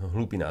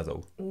hlúpy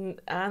názov.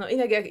 Áno,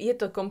 inak je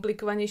to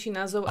komplikovanejší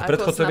názov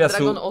ako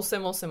Snapdragon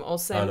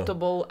 888, to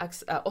bol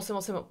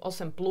 888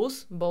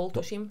 Plus, bol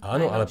tuším.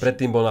 Áno, ale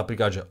predtým bol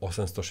napríklad, že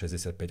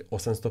 865,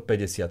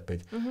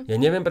 855. Ja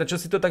neviem, prečo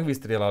si to tak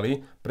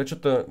vystrielali, prečo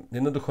to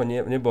jednoducho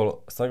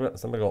nebol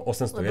Snapdragon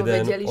 801, lebo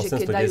vedeli, 810. Že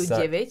keď dajú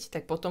 9,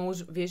 tak potom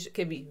už vieš,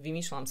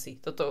 vymýšľam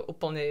si, toto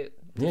úplne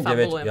nie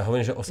fabulujem. 9, ja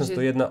hovorím, že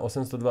 801,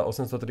 802,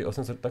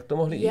 803, 804, tak to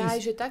mohli ísť. Ja,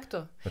 že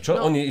takto. A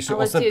čo, oni išli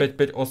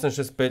 855,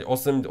 865,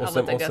 888?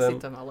 Ale tak asi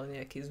to malo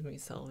nejaký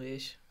zmysel,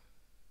 vieš.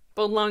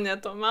 Podľa mňa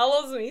to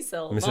malo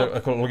zmysel. Myslím,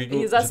 ako logiku,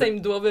 zase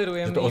im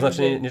dôverujem. Že to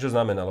označenie niečo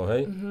znamenalo,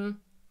 hej?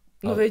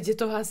 No veď,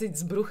 to hasiť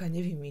z brucha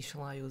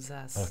nevymýšľajú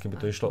zase. Ale keby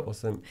to išlo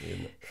 8,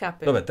 1.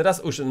 Chápem. Dobre, teraz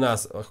už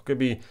nás ako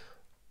keby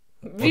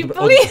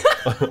vypli?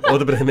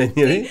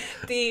 Odbremenili.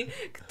 Tí,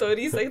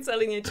 ktorí sa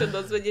chceli niečo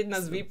dozvedieť,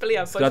 nás vypli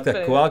a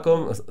skrátka,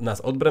 Qualcomm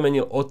nás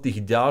odbremenil od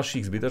tých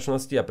ďalších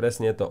zbytočností a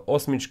presne je to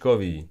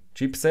 8-čkový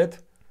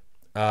chipset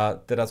a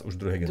teraz už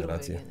druhej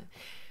generácie.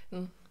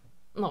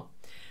 No,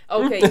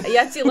 OK.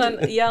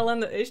 Ja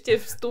len ešte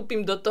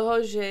vstúpim do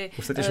toho, že...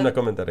 Už sa teším na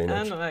komentáre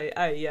ináč. Áno,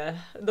 aj ja.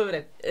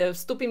 Dobre,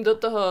 vstúpim do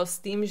toho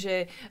s tým,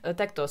 že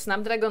takto,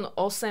 Snapdragon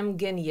 8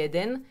 Gen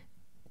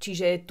 1,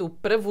 čiže tú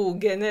prvú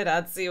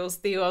generáciu z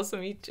tých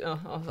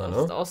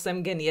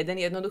 8 Gen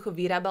 1 jednoducho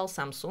vyrábal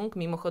Samsung,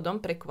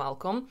 mimochodom pre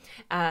Qualcomm,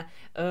 a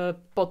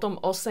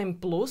potom 8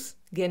 Plus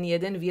Gen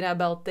 1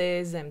 vyrábal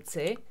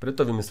TSMC.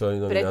 Preto vymysleli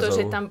nový názov.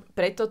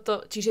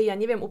 Čiže ja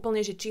neviem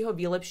úplne, že či ho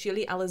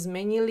vylepšili, ale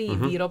zmenili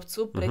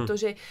výrobcu,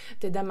 pretože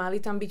teda mali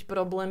tam byť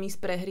problémy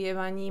s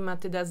prehrievaním a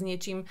teda s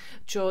niečím,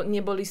 čo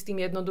neboli s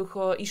tým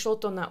jednoducho.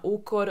 Išlo to na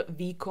úkor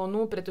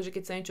výkonu, pretože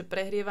keď sa niečo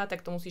prehrieva,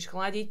 tak to musíš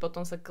chladiť,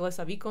 potom sa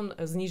klesá výkon,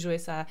 znižuje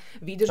sa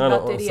výdrž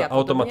batérie a podobne. Áno,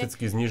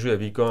 automaticky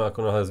znižuje výkon, ako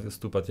náhle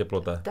stúpa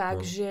teplota.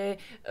 Takže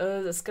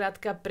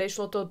skrátka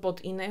prešlo to pod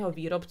iného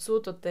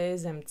výrobcu, to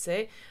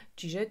TSMC.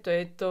 Čiže to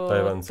je to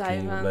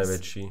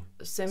najväčší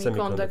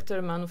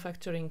Semiconductor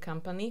Manufacturing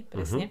Company,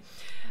 presne.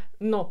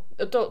 No,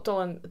 to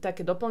len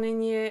také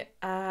doplnenie.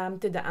 A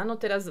teda áno,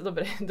 teraz,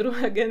 dobre,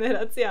 druhá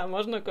generácia a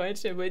možno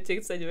konečne budete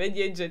chcieť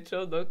vedieť, že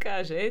čo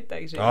dokáže,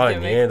 takže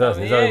ideme nie, to nás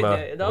nezaujíma.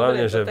 Dobre,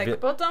 tak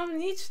potom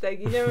nič,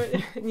 tak ideme,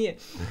 nie.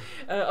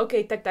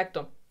 OK,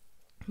 takto.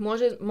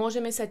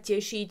 Môžeme sa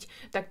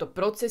tešiť, takto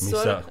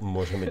procesor. My sa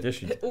môžeme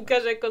tešiť.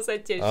 Ukáž, ako sa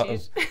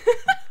tešíš.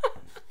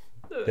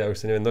 Ja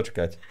už sa neviem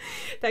dočkať.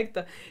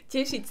 Takto.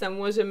 Tešiť sa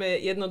môžeme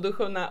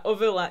jednoducho na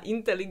oveľa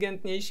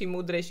inteligentnejší,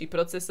 múdrejší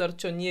procesor,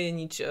 čo nie je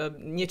nič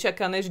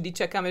nečakané. Vždy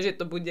čakáme, že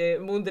to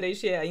bude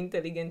múdrejšie a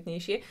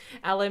inteligentnejšie.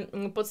 Ale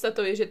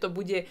podstatou je, že to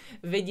bude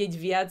vedieť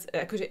viac,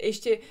 akože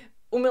ešte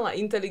umelá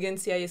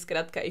inteligencia je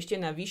skrátka ešte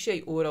na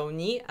vyššej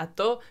úrovni a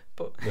to...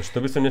 To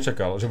by som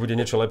nečakal, že bude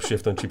niečo lepšie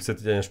v tom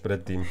chipsete než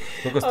predtým.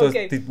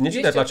 Okay. Ty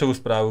nečítaj tlačovú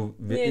správu.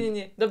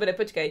 Nie. Dobre,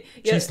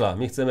 počkaj. Čísla.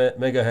 My chceme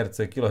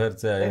megaherce,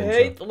 kiloherce a neviem čo.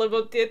 Hej,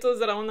 lebo tieto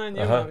zrovna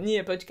nemám. Aha.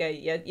 Nie, počkaj.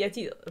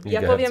 Ja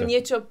poviem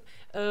niečo,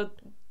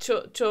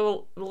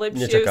 čo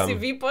lepšie si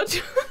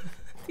vypočuť.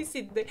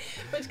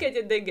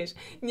 Počkajte, Degeš.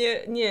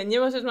 Nie,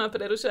 nemôžeš ma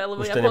prerušať, lebo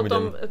ja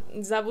potom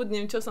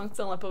zabudnem, čo som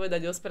chcela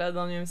povedať.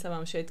 Ospravedlňujem sa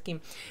vám všetkým.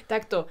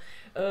 Takto,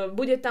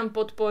 bude tam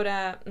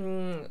podpora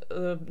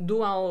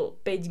dual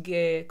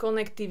 5G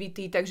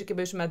connectivity, takže keď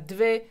budeš mať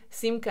dve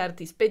SIM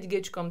karty s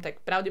 5G,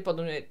 tak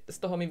pravdepodobne z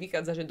toho mi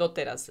vychádza, že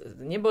doteraz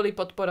neboli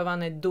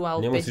podporované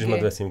dual 5G. Nemusíš mať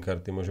dve SIM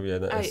karty, môže byť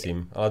jedna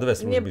eSIM, ale dve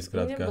služby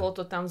skrátka. Nebolo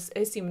to tam s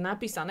eSIM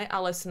napísané,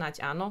 ale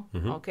snaď áno.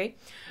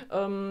 Okay.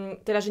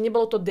 Teda, že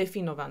nebolo to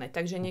definované,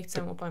 takže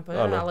nechcem úplne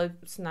povedať, ale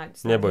snáď.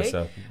 Neboj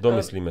sa,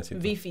 domyslíme si to.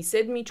 Wi-Fi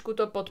 7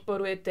 to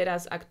podporuje,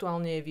 teraz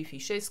aktuálne je Wi-Fi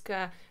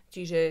 6,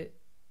 čiže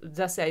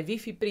zase aj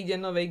Wi-Fi príde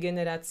novej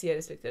generácie,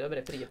 respektíve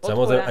dobre, príde podpora.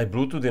 Samozrejme aj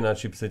Bluetooth je na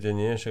chipsete,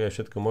 nie? Však aj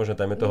všetko možné,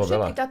 tam je toho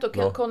veľa. Táto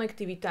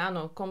konektivita,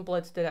 áno,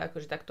 komplet teda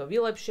akože takto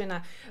vylepšená.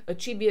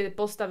 Čip je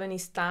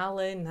postavený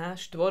stále na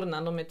 4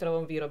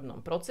 nanometrovom výrobnom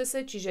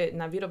procese, čiže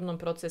na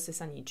výrobnom procese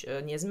sa nič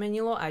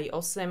nezmenilo. Aj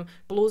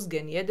 8 plus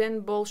Gen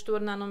 1 bol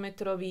 4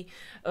 nanometrový.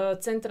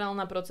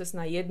 Centrálna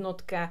procesná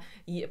jednotka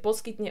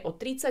poskytne o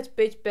 35%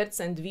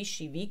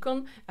 vyšší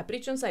výkon a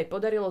pričom sa aj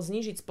podarilo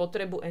znížiť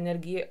spotrebu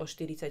energie o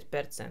 40%.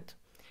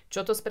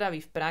 Čo to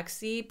spraví v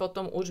praxi,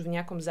 potom už v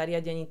nejakom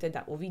zariadení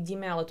teda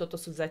uvidíme, ale toto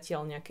sú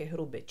zatiaľ nejaké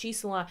hrubé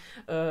čísla.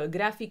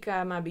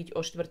 Grafika má byť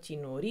o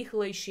 1/4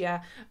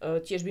 rýchlejšia,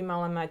 tiež by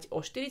mala mať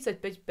o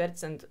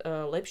 45%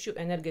 lepšiu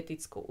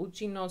energetickú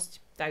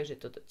účinnosť, takže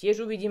toto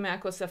tiež uvidíme,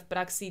 ako sa v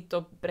praxi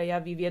to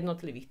prejaví v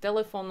jednotlivých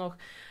telefónoch.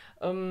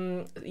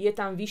 je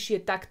tam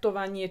vyššie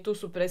taktovanie, tu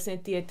sú presne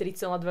tie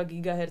 3,2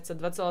 GHz,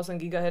 2,8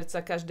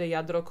 GHz, každé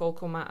jadro,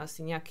 koľko má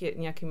asi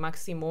nejaký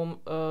maximum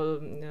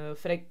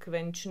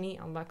frekvenčný,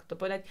 alebo ako to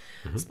povedať.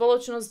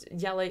 Spoločnosť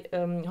ďalej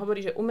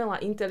hovorí, že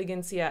umelá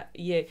inteligencia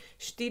je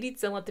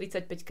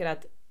 4,35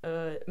 krát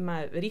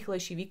má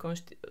rýchlejší výkon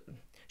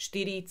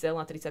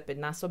 4,35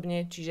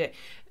 násobne, čiže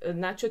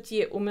na čo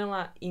ti je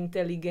umelá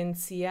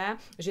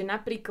inteligencia, že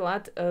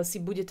napríklad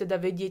si bude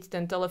teda vedieť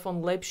ten telefón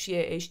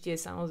lepšie ešte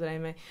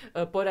samozrejme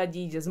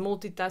poradiť s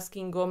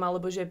multitaskingom,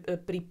 alebo že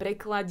pri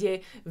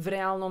preklade v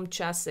reálnom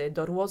čase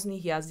do rôznych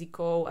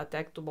jazykov a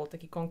tak, to bol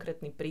taký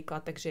konkrétny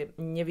príklad, takže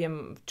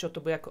neviem, čo to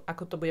bude,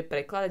 ako to bude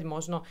prekladať,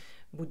 možno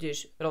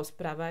budeš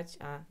rozprávať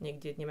a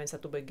niekde, neviem,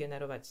 sa tu bude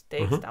generovať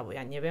text, alebo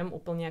ja neviem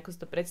úplne, ako si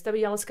to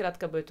predstaviť, ale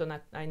skrátka bude to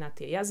aj na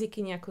tie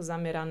jazyky nejako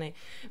zamerané.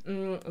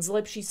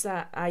 Zlepší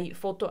sa aj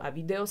foto a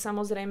video,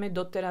 samozrejme.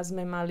 Doteraz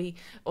sme mali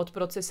od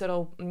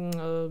procesorov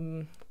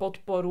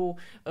podporu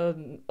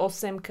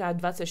 8K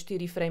 24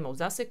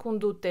 frameov za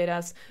sekundu,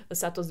 teraz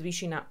sa to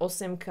zvýši na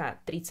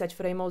 8K 30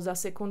 frameov za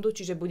sekundu,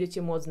 čiže budete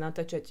môcť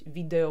natáčať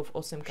video v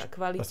 8K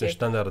kvalite. Vlastne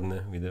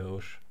štandardné video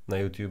už na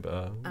YouTube.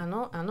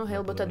 Áno,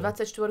 lebo tá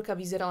 24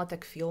 vyzerala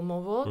tak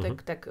filmovo,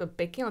 tak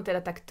pekne,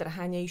 teda tak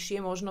trhanejšie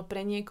možno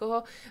pre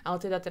niekoho, ale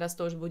teda teraz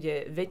to už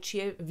bude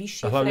väčšie,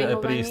 vyššie frameovanie. A hlavne aj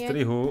pri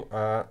strihu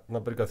a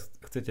napríklad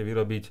chcete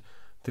vyrobiť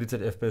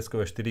 30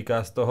 fps-kové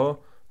 4K z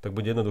toho, tak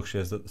bude jednoduchšie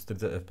z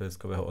 30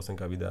 fps-kového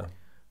 8K videa.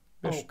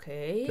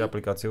 Tie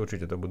aplikácie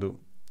určite to budú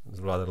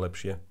zvládať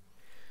lepšie.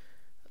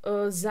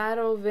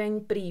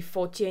 Zároveň pri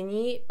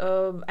fotení,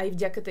 aj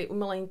vďaka tej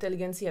umelej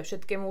inteligencii a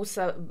všetkému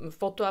sa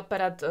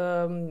fotoaparát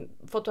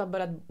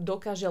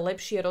dokáže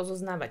lepšie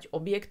rozoznávať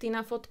objekty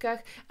na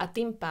fotkách a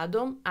tým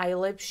pádom aj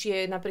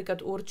lepšie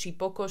napríklad určí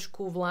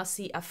pokožku,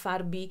 vlasy a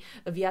farby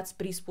viac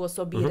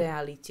prispôsobí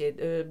realite.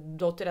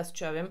 Doteraz,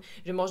 čo ja viem,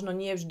 že možno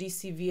nie vždy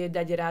si vie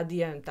dať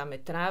rady, tam je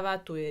tráva,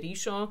 tu je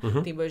ríšo,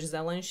 ty budeš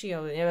zelenší,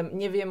 ale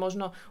nevie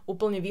možno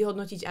úplne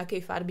vyhodnotiť,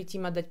 akej farby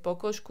ti má dať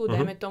pokožku,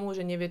 dajme tomu,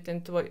 že nevie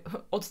ten tvoj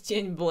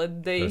odtieň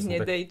bledej,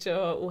 hnedej, čo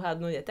ho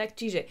uhádnuť a tak.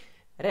 Čiže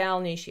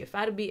reálnejšie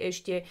farby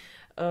ešte.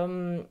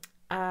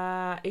 A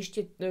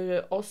ešte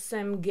 8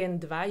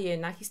 Gen 2 je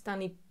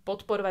nachystaný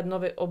podporovať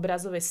nové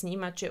obrazové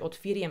snímače od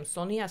firiem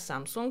Sony a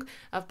Samsung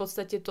a v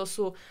podstate to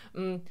sú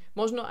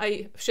možno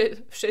aj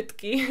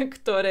všetky,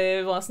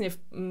 ktoré vlastne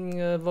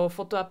vo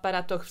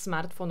fotoaparátoch v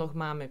smartfónoch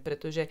máme,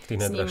 pretože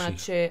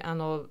snímače,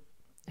 áno,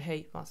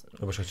 hej, vlastne.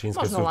 Lebo však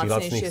čínske sú, tí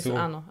lacných sú.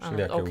 Áno,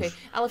 okay.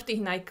 Ale v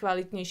tých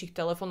najkvalitnejších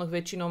telefónoch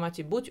väčšinou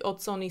máte buď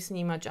od Sony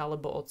snímač,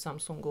 alebo od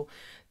Samsungu.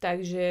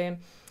 Takže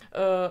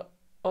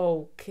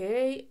OK.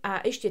 A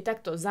ešte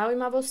takto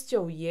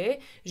zaujímavosťou je,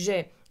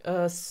 že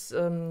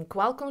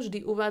Qualcomm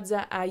vždy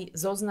uvádza aj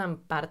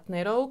zoznam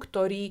partnerov,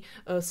 ktorí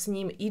s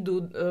ním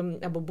idú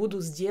alebo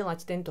budú zdieľať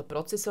tento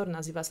procesor.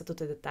 Nazýva sa to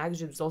teda tak,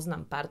 že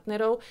zoznam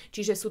partnerov.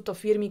 Čiže sú to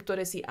firmy,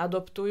 ktoré si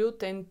adoptujú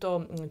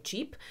tento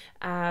čip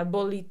a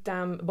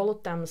bolo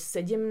tam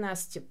 17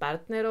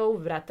 partnerov,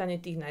 vrátane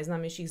tých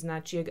najznámejších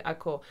značiek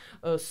ako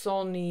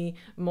Sony,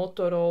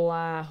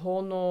 Motorola,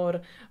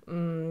 Honor,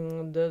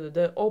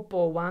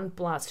 Oppo,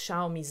 OnePlus,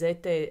 Xiaomi,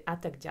 ZTE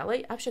a tak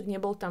ďalej. Avšak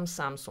nebol tam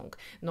Samsung.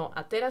 No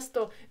a teraz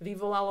to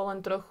vyvolalo len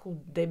trochu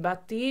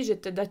debaty, že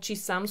teda či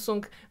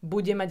Samsung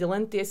bude mať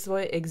len tie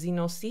svoje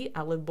Exynosy,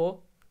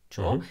 alebo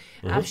čo.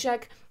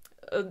 Avšak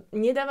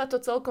nedáva to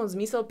celkom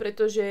zmysel,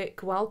 pretože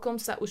Qualcomm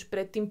sa už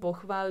predtým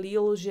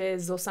pochválil, že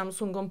so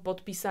Samsungom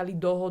podpísali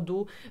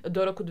dohodu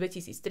do roku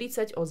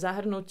 2030 o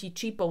zahrnutí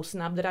čipov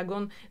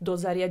Snapdragon do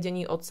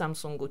zariadení od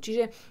Samsungu.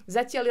 Čiže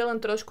zatiaľ je len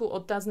trošku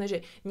otázne,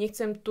 že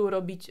nechcem tu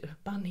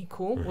robiť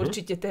paniku.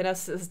 Určite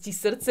teraz ti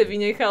srdce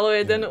vynechalo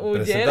jeden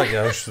úder. Presne tak,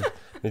 ja už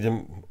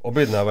idem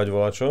objednávať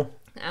volačo.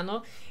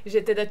 Áno, že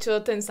teda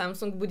čo ten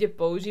Samsung bude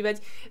používať.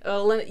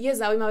 Len je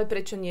zaujímavé,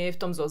 prečo nie je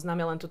v tom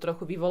zozname, len to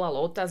trochu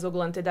vyvolalo otázok,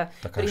 len teda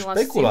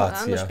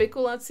špekulácia. Áno,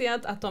 špekulácia,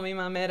 a to my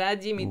máme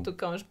radi, my tu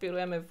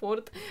konšpirujeme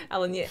furt,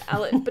 ale nie,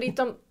 ale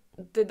pritom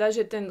teda,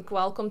 že ten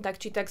Qualcomm tak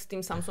či tak s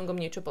tým Samsungom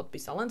niečo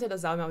podpísal. Len teda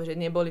zaujímavé, že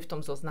neboli v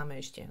tom zozname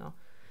ešte, no.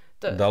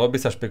 Dalo by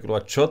sa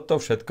špekulovať, čo to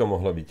všetko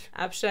mohlo byť.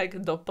 Avšak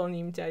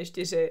doplním ťa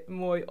ešte, že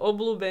môj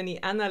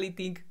obľúbený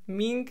analytik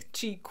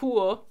Ming-Chi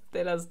Kuo,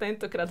 teraz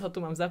tentokrát ho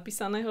tu mám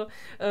zapísaného,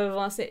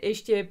 vlastne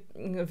ešte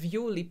v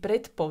júli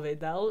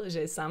predpovedal,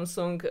 že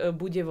Samsung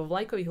bude vo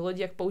vlajkových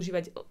lodiach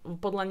používať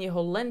podľa neho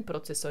len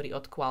procesory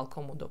od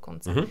Qualcommu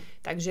dokonca.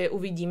 Takže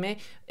uvidíme.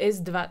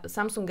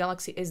 Samsung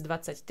Galaxy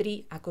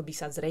S23, ako by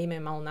sa zrejme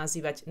mal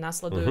nazývať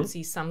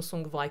nasledujúci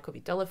Samsung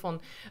vlajkový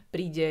telefón,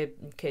 príde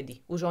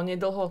kedy? Už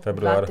onedlho?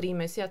 2-3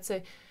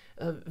 mesiace?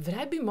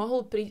 Vraj by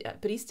mohol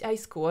prísť aj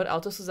skôr,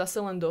 ale to sú zase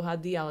len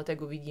dohady, ale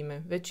tak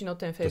uvidíme. Väčšinou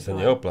ten február. To sa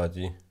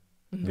neoplatí.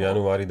 V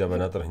januári dáva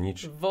na trh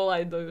nič.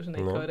 Volaj do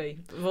Južnej Korei.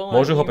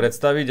 Môžu ho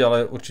predstaviť, ale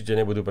určite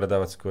nebudú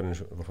predávať skôr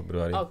než vo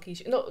februári.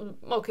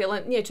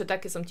 Len niečo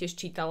také som tiež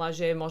čítala,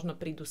 že možno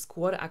prídu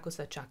skôr, ako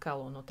sa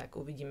čakalo. No tak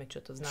uvidíme,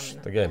 čo to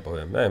znamená. Tak ja im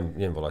poviem,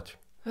 ja im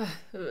volať.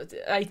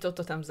 Aj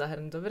toto tam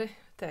zahrň, dobre?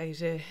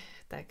 Takže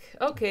Tak,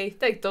 OK,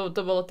 tak to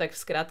bolo tak v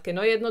skratke.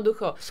 No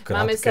jednoducho,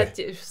 máme sa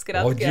v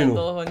skratke a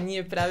dlho,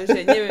 nie práve,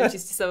 že neviem,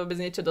 či ste sa vôbec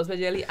niečo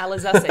dozvedeli, ale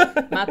zase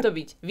má to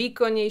byť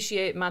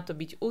výkonnejšie, má to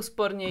byť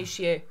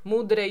úspornejšie,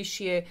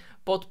 múdrejšie,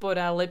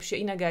 podpora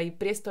lepšie, inak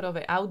aj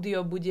priestorové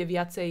audio bude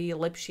viacej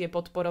lepšie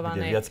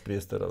podporované. Bude viac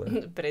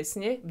priestorové.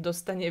 Presne,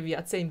 dostane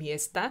viacej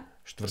miesta.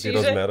 Štvrtý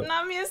rozmer.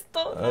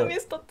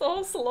 Namiesto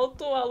toho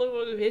slotu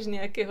alebo vieš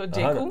nejakého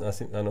jacku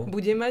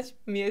bude mať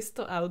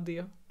miesto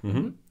audio.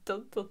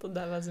 Toto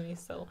dáva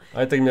zmysel.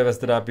 Aj tak mňa vás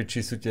trápi,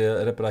 či sú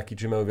tie repráky,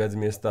 či majú viac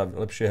miesta,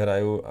 lepšie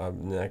hrajú a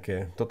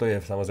nejaké... Toto je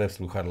samozrejme v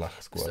slúchadlách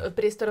skôr.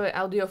 Priestorové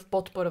audio v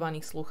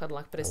podporovaných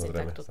slúchadlách, presne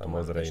takto.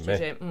 Samozrejme. Ešte,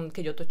 že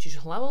keď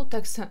otočíš hlavou,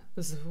 tak sa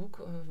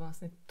zvuk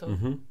vlastne to...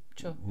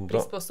 Čo?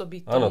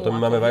 Prispôsobí tomu, áno, to my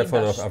máme v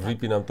iPhone-och a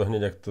vypínam to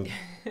hneď, ak to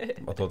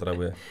ma to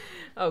otravuje.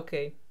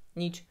 OK,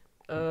 nič.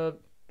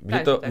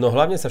 No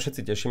hlavne sa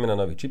všetci tešíme na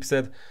nový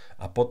chipset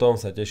a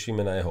potom sa tešíme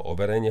na jeho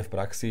overenie v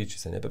praxi,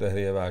 či sa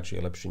neprehrieva, či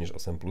je lepší než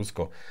 8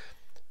 Plusko.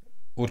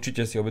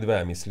 Určite si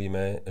obidvaja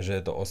myslíme, že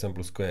to 8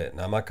 Plusko je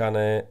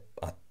namakané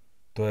a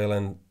to je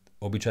len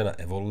obyčajná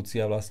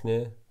evolúcia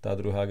vlastne, tá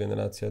druhá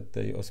generácia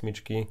tej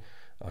osmičky.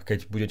 A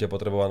keď budete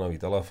potrebovať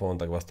nový telefón,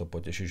 tak vás to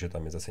poteší, že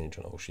tam je zase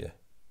niečo novšie.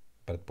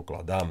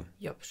 Predpokladám.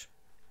 Jopš.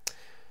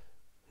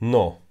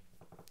 No,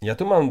 ja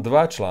tu mám 2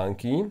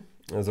 články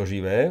zo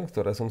Živé,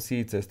 ktoré som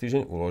si cez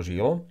týždeň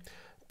uložil.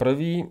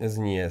 Prvý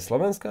znie: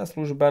 Slovenská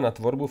služba na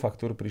tvorbu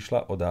faktúr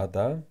prišla o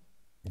dáta.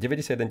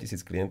 91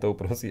 000 klientov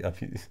prosí,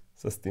 aby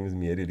sa s tým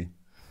zmierili.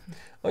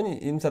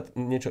 Im sa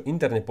niečo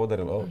interne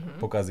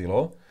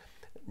pokazilo.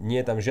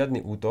 Nie je tam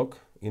žiadny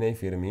útok inej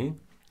firmy.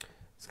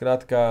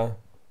 Skrátka,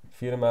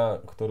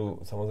 firma,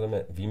 ktorú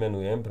samozrejme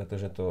vymenujem,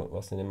 pretože to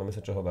vlastne nemáme sa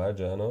čoho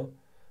báť, že áno,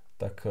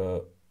 tak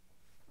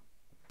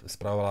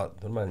spravovala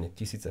normálne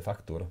tisíce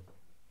faktúr.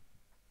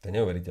 To je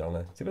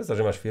neuveriteľné. Si predstav,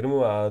 že máš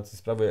firmu a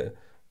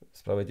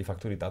spravuje ti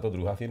faktúry táto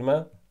druhá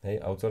firma,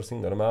 hej, outsourcing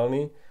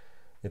normálny.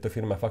 Je to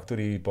firma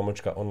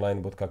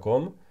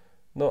faktury.online.com.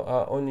 No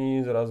a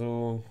oni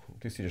zrazu,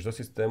 ty si ideš do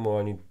systému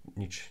a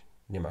nič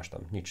nemáš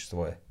tam, nič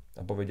svoje.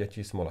 A povedia ti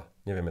smola.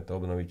 Nevieme to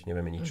obnoviť,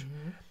 nevieme nič.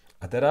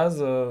 A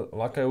teraz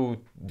lakajú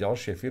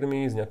ďalšie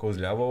firmy s nejakou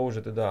zľavou,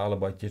 že teda,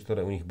 alebo aj tie,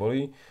 ktoré u nich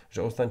boli, že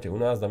ostaňte u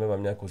nás, dáme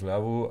vám nejakú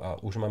zľavu a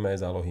už máme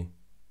aj zálohy.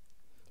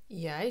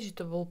 Že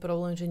to bol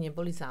problém, že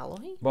neboli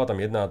zálohy? Bola tam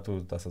jedna a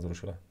tá sa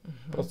zrušila.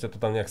 Proste to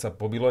tam nejak sa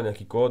pobilo,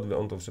 nejaký kód,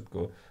 on to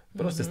všetko,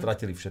 proste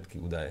stratili všetky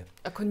údaje.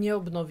 Ako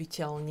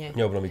neobnoviteľne.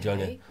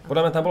 Neobnoviteľne.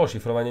 Podľa mňa tam bolo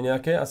šifrovanie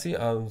nejaké asi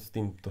a s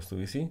tým to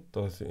súvisí.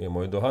 To je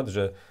môj dohad,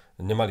 že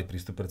nemali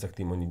prístup predsa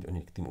k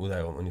tým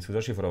údajom. Oni sú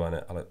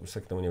zašifrované, ale už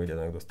sa k tomu nevedia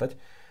nejak dostať.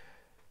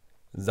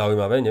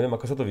 Zaujímavé, neviem,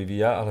 ako sa to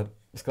vyvíja, ale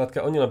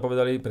skrátka oni len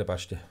povedali: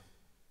 prepáčte,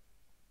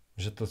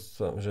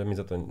 že mi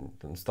za to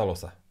stalo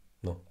sa.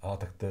 No, ale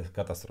tak to je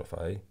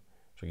katastrofa, hej.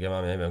 Však ja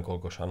mám neviem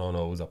koľko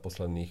šanónov za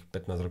posledných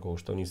 15 rokov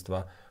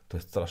účtovníctva, to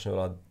je strašne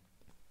veľa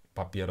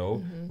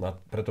papierov, no a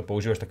preto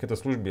používaš takéto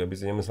služby, aby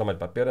si nemusel mať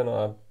papiere, no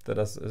a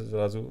teraz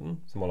zrazu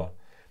smola.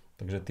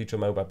 Takže tí,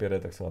 čo majú papiere,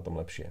 tak sú na tom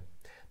lepšie.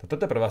 Toto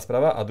je prvá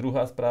správa a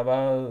druhá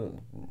správa,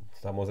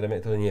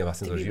 samozrejme, to nie je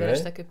vlastne zo Živé. Ty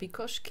vyberáš také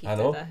pikošky,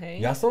 áno, teda,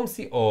 hej. Ja som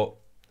si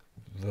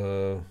v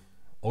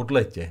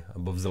odlete,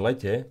 alebo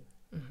vzlete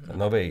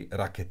novej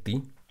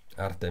rakety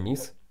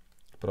Artemis,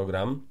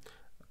 program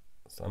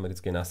z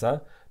americkej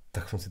NASA,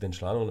 tak som si ten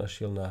článok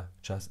našiel na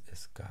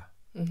Čas.sk.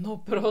 No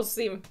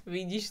prosím,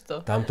 vidíš to.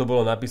 Tam to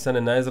bolo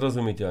napísané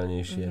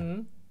najzrozumiteľnejšie.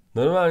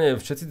 Normálne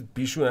všetci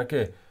píšu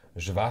nejaké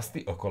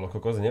žvasty okolo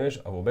kokos,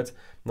 nevieš a vôbec.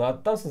 No a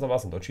tam som sa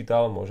vlastne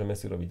dočítal, môžeme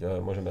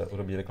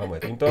urobiť reklamu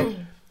aj týmto.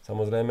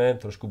 Samozrejme,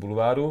 trošku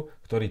bulváru,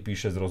 ktorý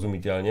píše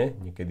zrozumiteľne,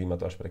 niekedy ma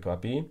to až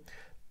prekvapí.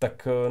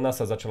 Tak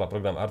NASA začala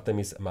program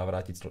Artemis, má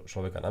vrátiť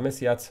človeka na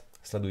mesiac.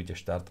 Sledujte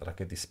štart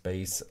rakety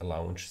Space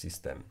Launch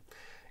System.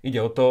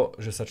 Ide o to,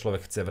 že sa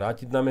človek chce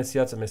vrátiť na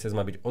mesiac. Mesiac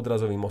má byť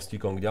odrazovým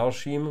mostíkom k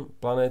ďalším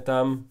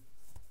planétam.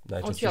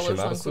 Najčastejšie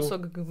Marsu.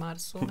 Kúsok k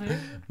Marsu,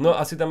 hej? No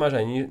asi tam máš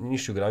aj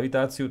nižšiu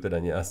gravitáciu, teda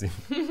nie asi.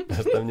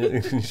 Máš tam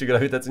nižšiu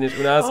gravitáciu než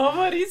u nás.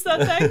 Hovorí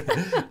sa tak.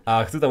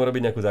 A chcú tam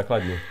urobiť nejakú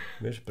základňu,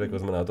 vieš, pre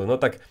kozmonautov. No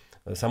tak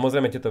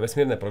samozrejme tieto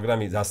vesmírne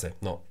programy zase,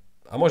 no.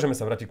 A môžeme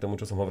sa vrátiť k tomu,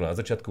 čo som hovoril na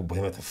začiatku.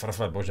 Budeme to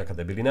frfať, bože, aká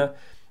debilina.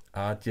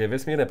 A tie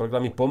vesmírne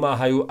programy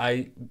pomáhajú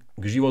aj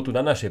k životu na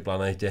našej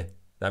planéte.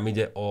 Tam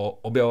ide o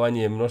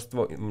objavovanie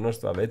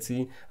množstva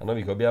vecí a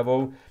nových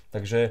objavov.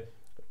 Takže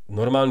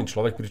normálny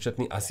človek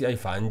príčetný asi aj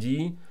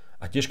fandí.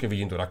 A tiež keď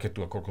vidím tú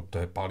raketu a koľko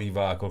to je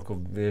paliva a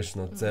koľko, vieš,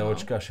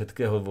 COčka,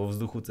 všetkého vo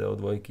vzduchu,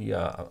 CO2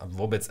 a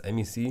vôbec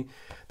emisí,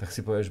 tak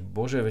si povieš,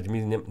 bože, veď my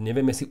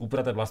nevieme si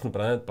upratať vlastnú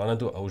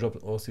planetu a už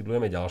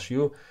osídlujeme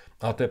ďalšiu.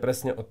 Ale to je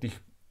presne od tých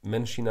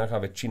menšinách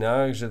a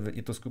väčšinách, že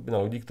je to skupina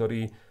ľudí,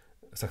 ktorí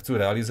sa chcú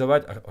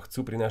realizovať a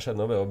chcú prinášať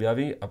nové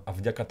objavy a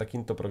vďaka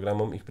takýmto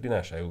programom ich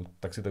prinášajú.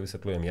 Tak si to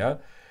vysvetľujem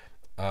ja.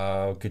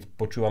 A keď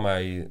počúvam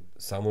aj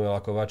Samuela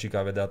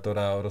Kováčika,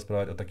 vedátora,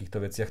 rozprávať o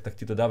takýchto veciach, tak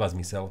ti to dáva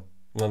zmysel.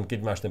 Len keď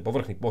máš ten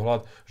povrchný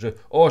pohľad, že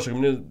však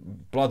mne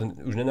plat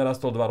už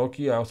nenarastol 2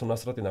 roky a ja som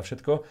nasratý na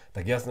všetko,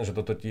 tak jasné, že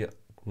toto ti,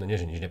 no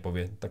nie, že nič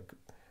nepovie, tak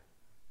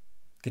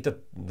keď to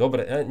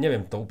dobre, ja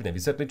neviem to úplne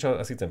vysvetliť, čo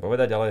asi chcem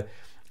povedať, ale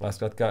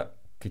skrátka,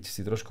 keď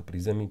si trošku pri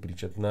zemi,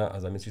 príčetná a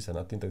zamyslíš sa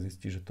nad tým, tak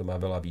zistíš, že to má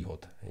veľa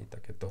výhod. Hej,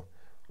 takéto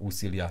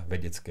úsilia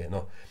vedecké.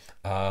 No.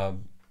 A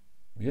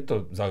je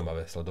to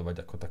zaujímavé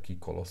sledovať, ako taký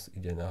kolos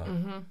ide na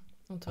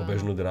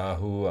obežnú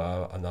dráhu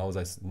a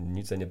naozaj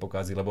nič sa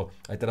nepokází, lebo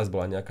aj teraz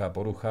bola nejaká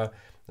porucha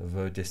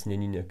v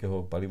tesnení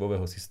nejakého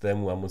palivového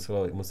systému a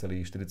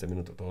museli 40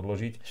 minút to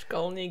odložiť.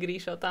 Školník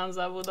Ríšo tam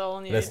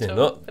zabudol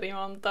niečo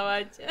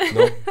primontovať.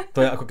 No, to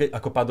je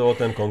ako padol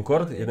ten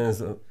Concorde. Jeden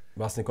z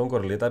vlastne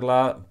Concorde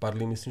lietadla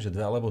padli, myslím, že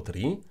 2 alebo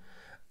 3.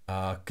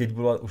 A keď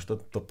bolo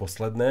už to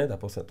posledné,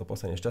 to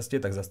posledné šťastie,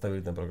 tak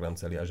zastavili ten program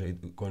celý a že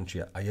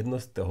končia. A jedno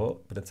z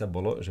toho predsa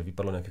bolo, že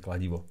vypadlo nejaké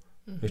kladivo.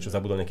 Vieš čo,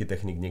 zabudol nejaký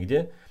technik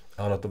niekde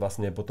a ono to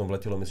vlastne potom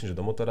vletelo, myslím, že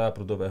do motora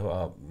prúdového a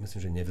myslím,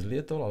 že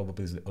nevzlietol alebo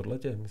pri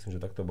odlete, myslím,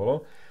 že tak to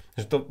bolo.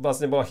 Že to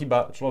vlastne bola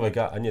chyba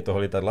človeka a nie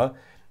toho lietadla.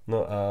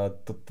 No a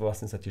to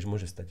vlastne sa tiež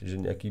môže stať, že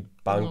nejaký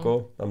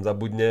pánko tam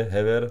zabudne,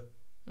 hever,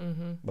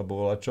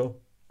 babo volá čo,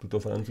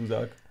 tuto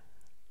francúzák.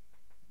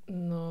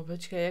 No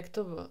počkaj, jak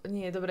to...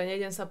 Nie, dobre,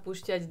 nejdem sa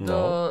púšťať do...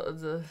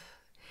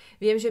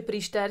 Viem, že pri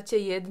štarte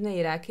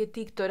jednej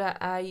rakety, ktorá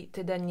aj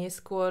teda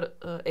neskôr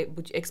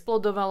buď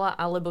explodovala,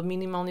 alebo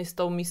minimálne s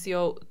tou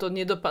misiou to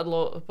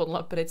nedopadlo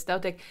podľa predstav,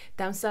 tak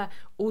tam sa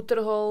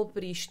utrhol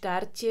pri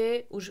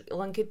štarte, už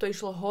len keď to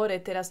išlo hore,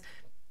 teraz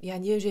ja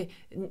neviem, že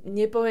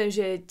nepoviem,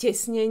 že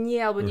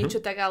tesnenie alebo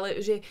niečo tak, ale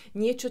že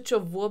niečo,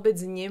 čo vôbec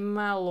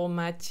nemalo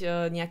mať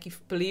nejaký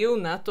vplyv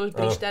na to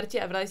pri štarte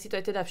a vraj si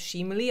to aj teda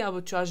všimli,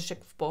 alebo čo až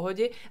však v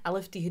pohode, ale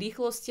v tých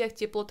rýchlostiach,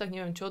 teplotách,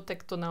 neviem čo,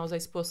 tak to naozaj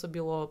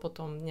spôsobilo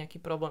potom nejaký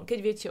problém. Keď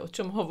viete, o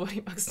čom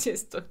hovorím, ak ste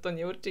z tohto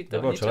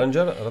neurčitého. To bol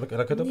Challenger?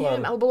 Raketoplán?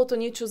 Neviem, ale bolo to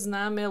niečo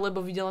známe, lebo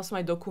videla som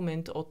aj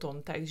dokument o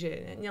tom,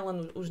 takže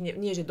nielen už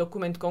nie, že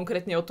dokument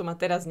konkrétne o tom a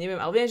teraz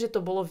neviem, ale viem, že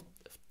to bolo v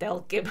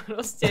telke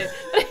proste.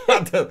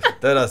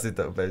 Teraz si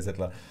to úplne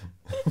vysvetla.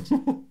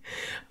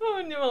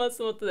 Nemala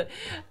som o to.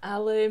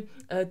 Ale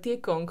tie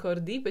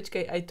Concordy,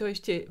 počkaj, aj to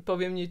ešte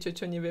poviem niečo,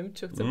 čo neviem,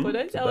 čo chcem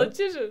povedať, super. Ale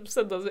tiež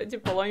sa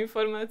dozviete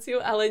poloinformáciu,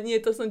 ale nie,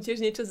 to som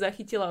tiež niečo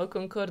zachytila o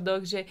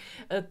Concordoch, že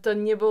to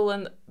nebol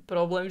len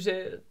problém,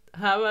 že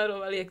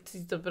havarovali, ak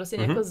si to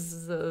proste nejako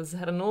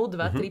zhrnul,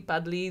 2-3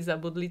 padli,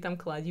 zabudli tam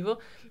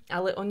kladivo,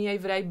 ale oni aj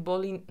vraj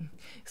boli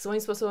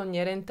svojím spôsobom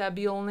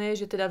nerentabilné,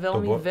 že teda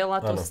veľmi veľa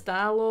to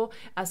stálo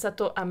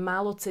a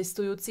málo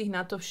cestujúcich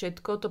na to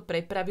všetko to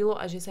prepravilo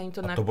a že sa im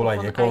to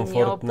napokon aj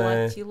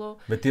neoplatilo.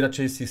 Veď ty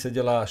radšej si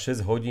sedela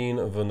 6 hodín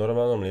v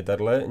normálnom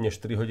lietadle, než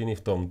 3 hodiny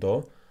v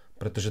tomto,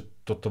 pretože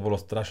toto bolo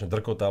strašne,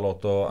 drkotalo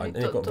to a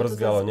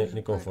brzgalo,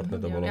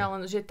 nekomfortné to bolo. Ja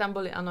len, že tam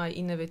boli aj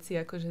iné veci,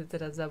 ako že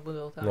teraz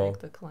zabudol tam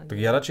niekto kladivo.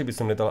 Tak ja radšej by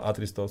som lietal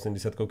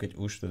A380,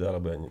 keď už teda,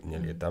 lebo ja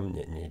nelietam,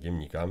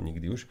 nejdem nikam,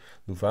 nikdy už,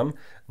 dúfam,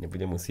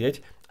 nebudem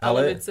musieť.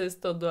 Ale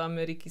cestou do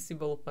Ameriky si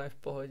bol úplne v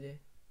pohode.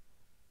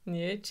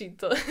 Nie? Či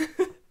to...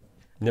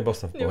 Nebol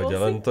som v pohode,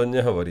 len to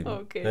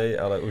nehovorím. Okay. Hej,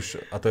 ale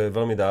už, a to je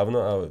veľmi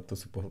dávno a to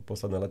sú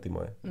posledné lety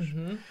moje.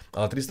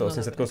 Ale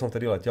 380 som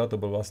vtedy letel,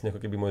 to bol vlastne ako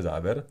keby môj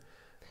záver.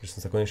 Že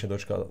som sa konečne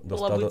dostal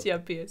Labutia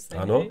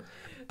pieseň. Áno.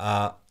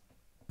 A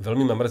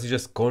veľmi ma mrzí,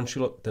 že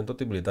skončilo tento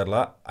typ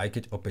lietadla, aj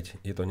keď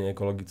opäť je to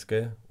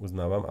neekologické,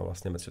 uznávam a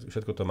vlastne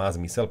všetko to má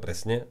zmysel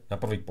presne.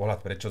 Na prvý pohľad,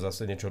 prečo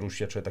zase niečo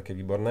rušia, čo je také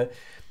výborné,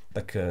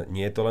 tak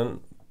nie je to len,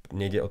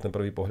 nejde o ten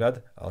prvý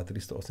pohľad, ale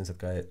 380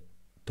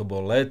 to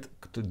bol let,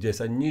 kde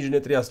sa nič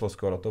netriaslo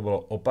skoro. To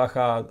bolo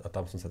opacha a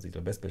tam som sa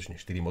cítil bezpečne.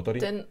 4 motory.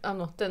 Ten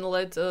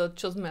let,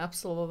 čo sme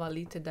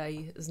absolvovali teda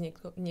aj s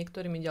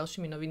niektorými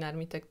ďalšími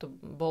novinármi, tak to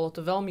bolo to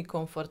veľmi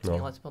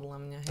komfortný let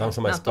podľa mňa. Tam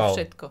som aj spal. To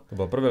všetko. To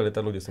bolo prvé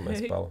lietadlo, kde som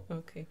aj spal.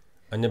 Okay.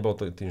 A nebolo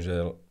to tým,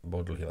 že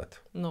bol dlhý let.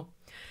 No.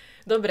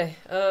 Dobre.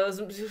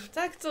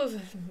 Takto,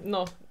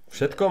 no.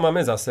 Všetko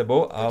máme za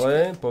sebou,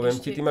 ale poviem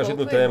ti, ty máš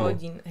jednu tému.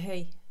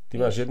 Hej. Ty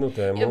máš jednu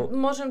tému. Ja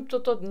môžem,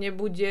 toto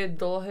nebude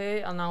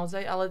dlhé a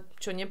naozaj, ale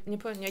čo,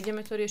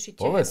 nejdeme to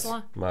riešiť? Povedz,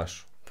 hesla?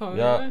 Máš.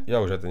 Povieme?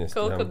 Ja už aj to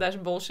nestíham. Koľko dáš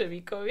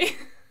bolševíkovi?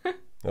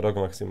 Rok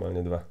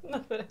maximálne 2.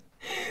 Dobre,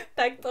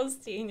 tak to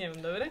stihnem,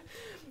 dobre?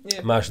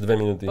 Nie. Máš 2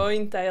 minúty.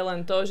 Pointa je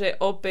len to, že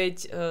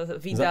opäť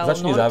vydal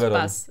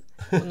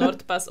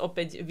Nordpass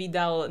opäť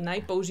vydal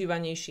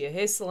najpoužívanejšie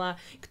hesla,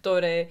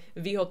 ktoré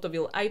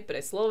vyhotovil aj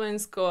pre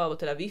Slovensko, alebo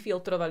teda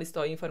vyfiltrovali z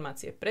toho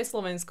informácie pre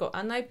Slovensko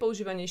a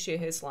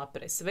najpoužívanejšie hesla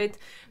pre svet.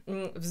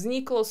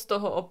 Vzniklo z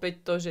toho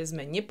opäť to, že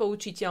sme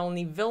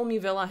nepoučiteľní, veľmi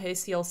veľa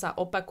hesiel sa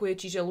opakuje,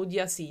 čiže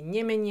ľudia si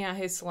nemenia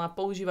hesla,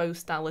 používajú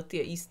stále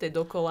tie isté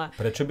dokola.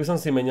 Prečo by som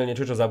si menil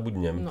niečo, čo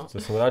zabudnem? No.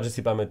 Som rád, že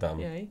si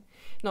pamätám.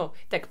 No,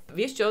 tak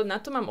vieš čo, na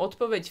to mám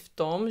odpoveď v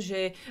tom,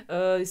 že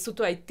sú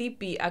tu aj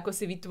tipy, ako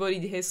si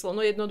vytvoriť heslo.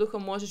 No jednoducho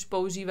môžeš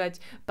používať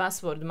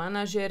password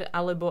manažer,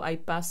 alebo aj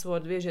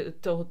password, vieš,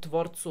 toho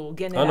tvorcu,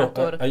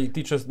 generátor. Áno, aj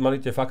tí, čo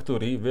mali tie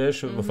faktúry,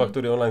 vieš, vo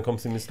faktúry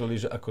online.com si mysleli,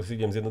 že ako si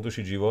idem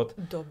zjednodušiť život.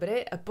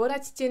 Dobre,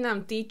 poraďte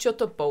nám tí, čo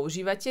to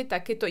používate,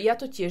 takéto, ja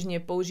to tiež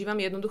nepoužívam,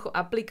 jednoducho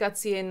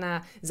aplikácie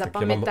na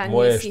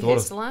zapamätanie si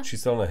hesla.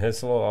 Číselné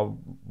heslo a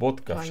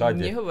bodka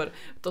všade. Nehovor,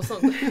 to som...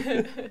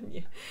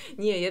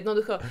 nie,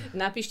 jednoducho jednoducho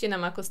napíšte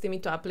nám, ako s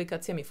týmito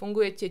aplikáciami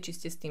fungujete, či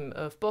ste s tým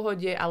v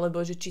pohode,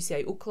 alebo že či si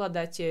aj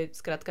ukladáte,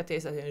 skrátka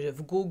tie sa, že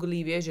v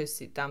Google, vieš, že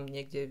si tam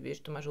niekde,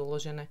 vieš, to máš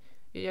uložené.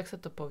 Jak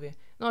sa to povie?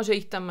 No, že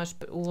ich tam máš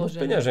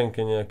uložené. Peňaženke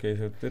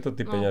nejaké, je to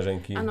typ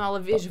peňaženky. Áno, ale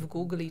vieš, v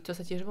Google, to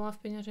sa tiež volá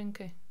v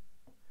peňaženke?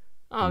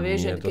 Vieš,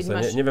 nie, že keď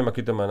máš... neviem,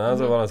 aký to má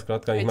názov, ale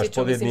skrátka ich máš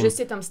pod jedným... Myslím, že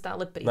ste tam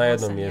stále prihlásaní. Na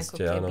jednom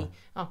mieste, áno.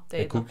 To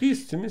je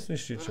cookies, si myslíš,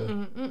 či čo?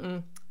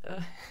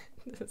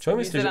 Čo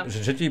myslíš,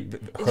 že ti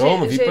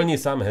Chrome vyplní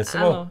sám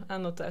heslo?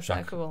 Áno, to až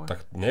tak volá.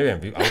 Tak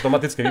neviem,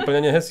 automatické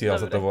vyplnenie hesiel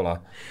sa to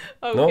volá.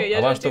 No,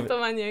 či to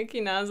má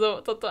nejaký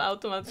názov, toto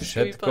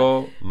automatické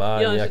všetko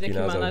má nejaký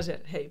názov. Manažer.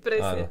 Hej,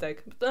 presne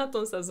tak. Na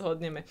tom sa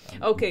zhodneme.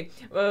 OK,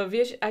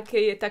 vieš,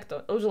 aké je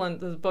takto? Už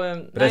len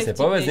poviem presne,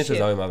 povedz niečo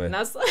zaujímavé.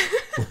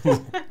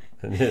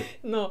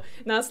 No,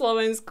 na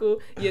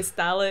Slovensku je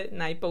stále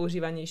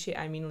najpoužívanejšie,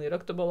 aj minulý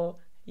rok to bolo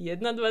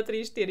 1, 2,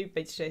 3, 4,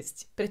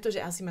 5, 6.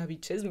 Pretože asi má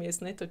byť 6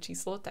 miestne to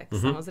číslo, tak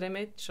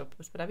samozrejme, čo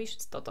spravíš?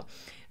 Toto.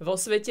 Vo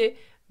svete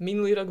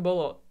minulý rok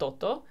bolo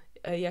toto,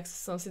 jak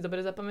som si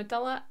dobre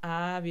zapamätala,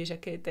 a vieš,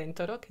 aké je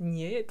tento rok?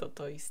 Nie je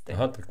toto isté.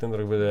 Aha, tak ten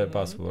rok bude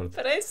password.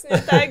 Presne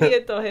tak,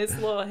 je to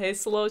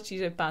heslo,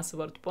 čiže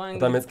password po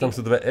anglicky. Tam sú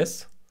 2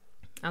 S?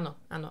 Áno,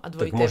 a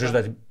dvojité. Tak môžeš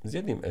dať s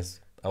jedným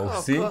S. A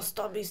už si?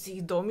 To by si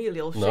ich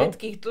domýlil.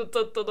 Všetkých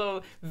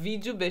toto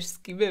vyďubeš s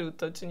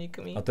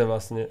kyberútočníkmi. A to je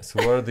vlastne,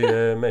 sword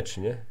je meč,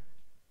 nie?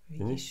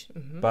 Vidíš?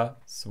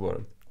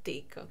 Password.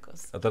 Ty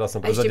kokos. A teraz som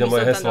prezadil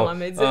moje heslo.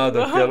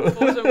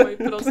 Bože môj,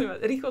 prosím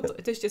vás. Rýchlo to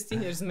ešte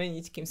stihneš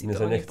zmeniť, kým si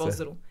to oni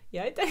pozrú.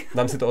 Ja aj tak?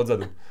 Dám si to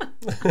odzadu.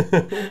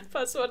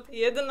 Password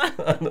 1.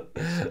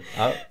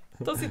 A?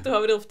 To si tu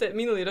hovoril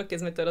minulý rok,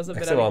 keď sme to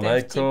rozoberali. Tak sa volá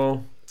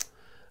Michael.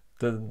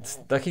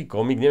 Taký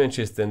komik, neviem,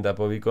 či je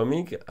stand-upový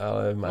komik,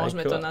 ale Michael...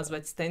 Môžeme to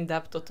nazvať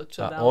stand-up, toto,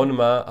 čo dal. A on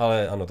má,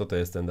 ale áno, toto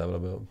je stand-up,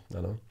 lebo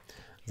áno,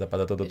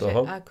 zapadá to do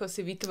toho. Ako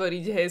si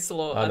vytvoriť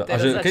heslo áno, a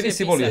teraz začne kedy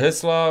si boli písať.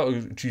 hesla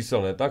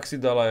číselné, tak si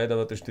dala 1,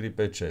 2, 3,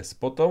 4, 5, 6.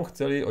 Potom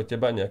chceli od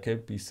teba nejaké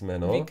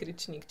písmeno.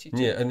 Vykričník, či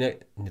čo? Nie,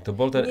 to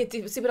bol ten... Nie,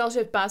 ty si bral,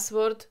 že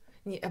password,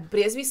 a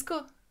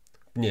priezvisko?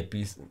 Nie,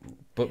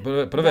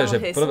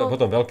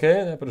 potom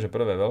veľké, najprv, že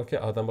prvé veľké,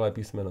 ale tam bolo aj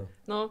písmeno.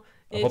 No,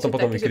 a potom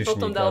také, že vykričník.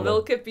 potom dal áno.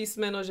 veľké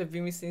písmeno, že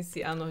vymyslím si,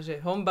 áno, že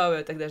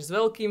Hombauer, tak dáš s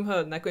veľkým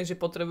H, nakoniec, že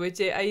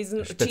potrebujete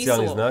aj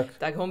špeciálny číslo. znak.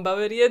 Tak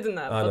Hombauer 1,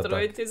 áno,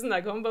 potrebujete tak.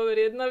 Znak Hombauer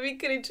 1,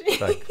 vykričník.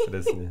 Tak,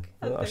 presne.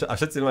 No, a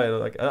všetci majú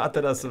tak. A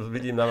teraz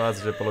vidím na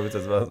vás, že polovica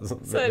z vás...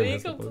 Sa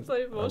rýchlo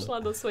pošla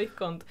do svojich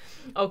kont.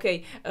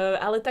 OK,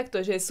 ale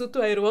takto, že sú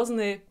tu aj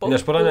rôzne...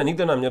 Ináč podľa mňa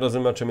nikto nám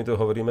nerozumel, čo my tu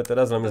hovoríme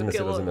teraz, ale my sme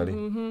si rozumeli.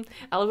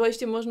 Alebo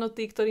ešte možno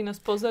tí, ktorí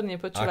nás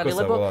pozorne počúvali. Ako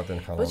sa volá ten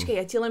chalan? Počkaj,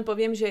 ja ti len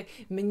poviem, že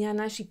mňa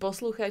naši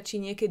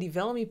poslucháči niekedy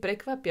veľmi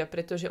prekvapia,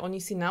 pretože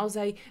oni si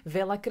naozaj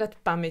veľakrát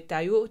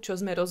pamätajú, čo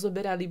sme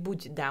rozoberali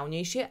buď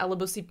dávnejšie,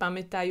 alebo si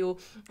pamätajú,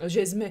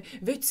 že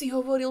veď si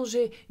hovoril,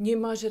 že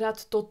nemáš rád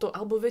toto,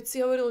 alebo veď si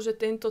hovoril, že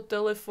tento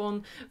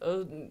telefón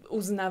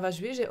uznávaš.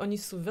 Vieš, že oni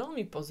sú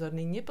veľmi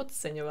pozorní,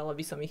 nepodceňovala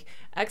by som ich.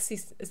 Ak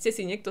ste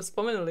si niekto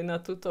spomenuli na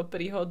túto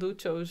príhodu,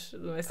 čo už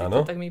sme si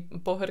to tak mi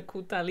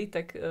pohrkútali,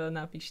 tak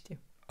napíšte.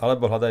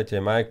 Alebo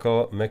hľadajte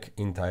Michael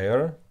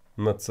McIntyre,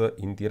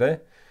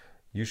 MC-Intire.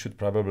 You should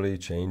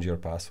probably change your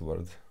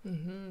password.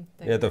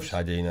 Je to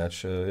všade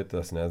ináč. Je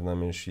to asi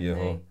najznámejší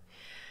jeho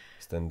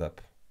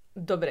stand-up.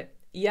 Dobre.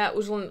 Ja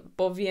už len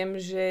poviem,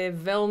 že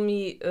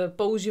veľmi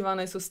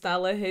používané sú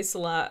stále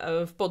heslá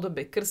v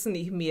podobe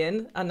krstných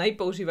mien a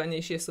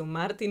najpoužívanejšie sú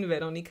Martin,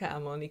 Veronika a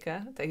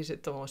Monika,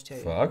 takže to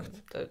môžete... Fakt?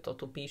 To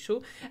tu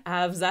píšu.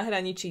 A v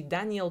zahraničí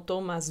Daniel,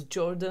 Thomas,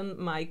 Jordan,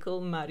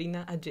 Michael,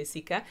 Marina a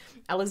Jessica.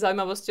 Ale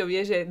zaujímavosťou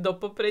je, že do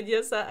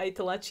popredia sa aj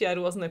tlačia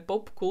rôzne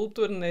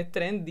popkultúrne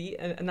trendy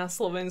na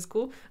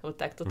Slovensku,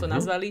 tak toto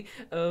nazvali,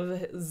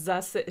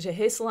 zase, že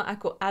heslá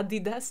ako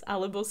Adidas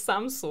alebo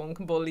Samsung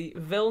boli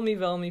veľmi,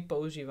 veľmi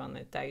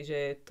používané,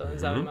 takže to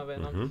je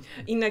zaujímavé. No.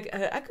 Inak,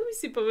 ako by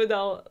si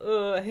povedal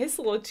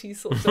heslo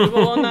číslo, to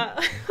bolo na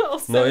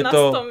 18. No je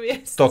to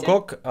mieste?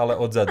 Tokok, ale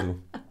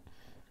odzadu.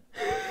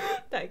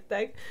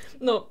 Tak.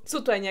 No, sú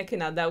tu aj nejaké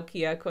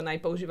nadávky ako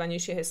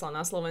najpoužívanejšie hesla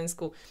na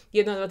Slovensku.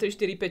 1, 2, 3,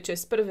 4, 5,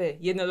 6 prvé,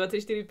 1, 2,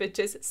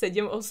 3, 4, 5, 6,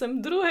 7,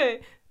 8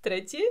 druhé,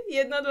 tretie,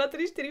 1, 2,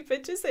 3, 4,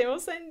 5, 6, 7,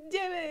 8,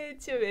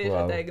 9, vieš,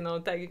 wow.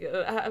 Tak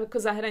a ako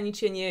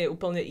zahraničie nie je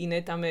úplne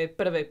iné, tam je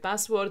prvé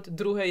password,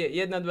 druhé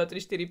je 1, 2,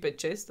 3, 4,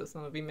 5, 6, to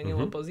som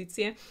vymenilo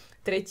pozície,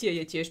 tretie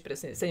je tiež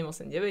presne 7,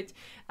 8, 9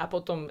 a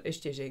potom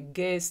ešte, že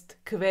gest,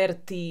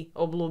 QWERTY,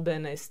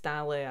 obľúbené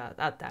stále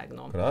a tak,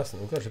 no.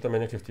 Krásne, ukáž, že tam je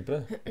nejaké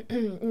vtipné?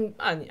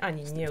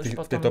 Ani nie, už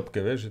potom. V tej topke,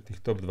 vieš, že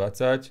tých top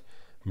 20...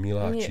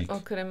 Miláčik.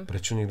 Nie,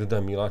 Prečo niekto dá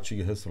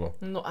Miláčik heslo?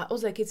 No a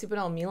ozaj, keď si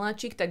povedal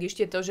Miláčik, tak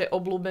ešte to, že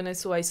obľúbené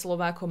sú aj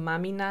slová ako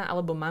mamina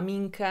alebo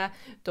maminka,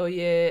 to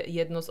je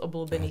jedno z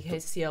obľúbených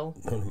hesiel.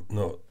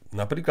 No,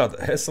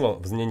 napríklad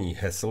heslo v znení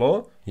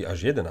heslo je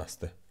až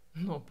 11.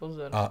 No,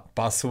 pozor. A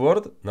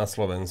password na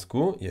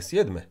Slovensku je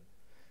 7.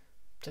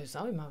 To je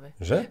zaujímavé.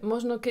 Že?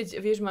 Možno keď,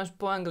 vieš, máš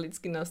po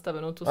anglicky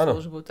nastavenú tú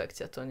službu, tak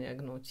ťa to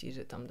nejak nutí,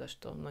 že tam dáš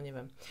to, no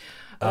neviem.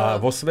 A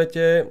vo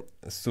svete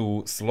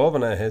sú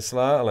slovné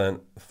heslá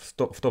len v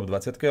top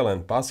 20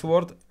 len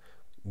password,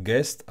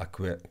 guest a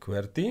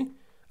QWERTY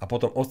a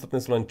potom ostatné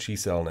sú len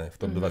číselné v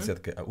top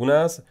 20. A u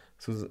nás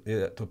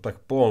je to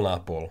tak pol na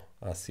pol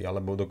asi,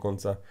 alebo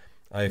dokonca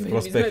aj v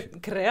prospech... My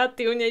sme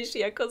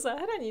kreatívnejší ako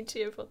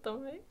zahraničie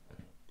potom, hej?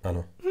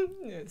 Áno.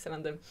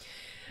 Srandem.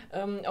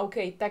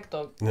 OK,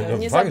 takto.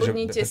 No,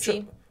 nezabudnite fakt,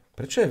 si...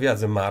 Prečo je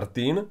viac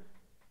Martin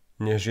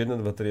než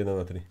 1, 2, 3, 1,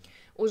 2, 3?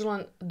 Už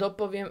len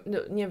dopoviem,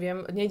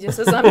 neviem, nejdem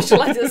sa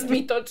zamýšľať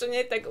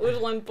zbytočne, tak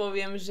už len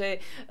poviem, že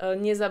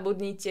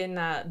nezabudnite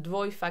na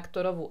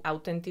dvojfaktorovú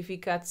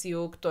autentifikáciu,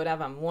 ktorá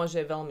vám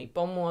môže veľmi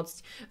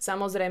pomôcť.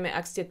 Samozrejme,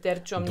 ak ste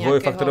terčom nejakého...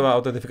 Dvojfaktorová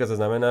autentifikácia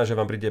znamená, že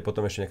vám príde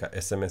potom ešte nejaká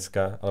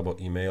SMS-ka, alebo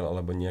e-mail,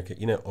 alebo nejaké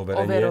iné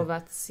overenie.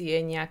 Overovacie,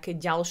 nejaké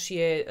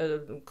ďalšie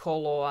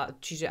kolo,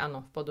 čiže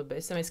áno, v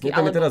podobe SMS-ky.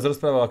 Niekto mi teraz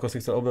rozprával, ako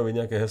si chcel obnoviť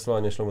nejaké heslo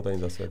a nešlo mu to ani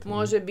za svet.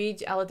 Môže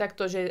byť, ale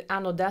takto, že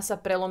áno, dá sa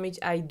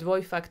prelomiť aj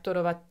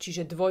dvojfaktorová,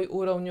 čiže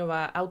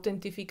dvojúrovňová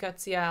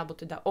autentifikácia, alebo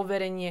teda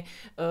overenie,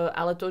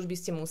 ale to už by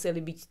ste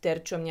museli byť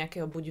terčom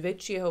nejakého buď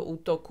väčšieho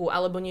útoku,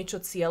 alebo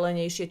niečo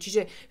cielenejšie.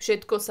 Čiže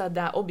všetko sa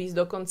dá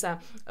obísť. Dokonca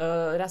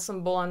raz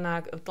som bola na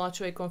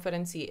tlačovej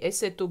konferencii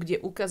ESETu, kde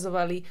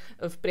ukazovali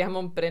v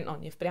priamom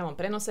nie v priamom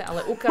prenose,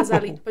 ale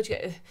ukázali,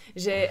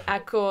 že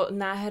ako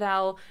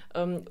nahral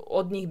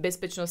od nich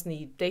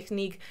bezpečnostný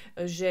technik,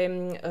 že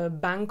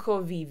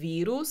bankový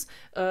vírus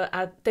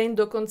a ten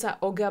dokonca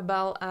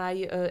ogabal aj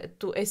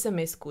tú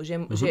SMS-ku, že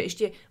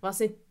ešte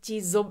vlastne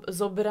ti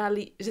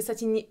zobrali, že sa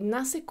ti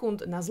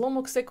na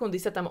zlomok sekundy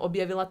sa tam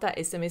objavila tá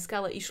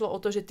SMS-ka, ale išlo o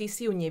to, že ty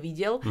si ju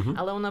nevidel,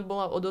 ale ona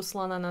bola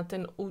odoslaná na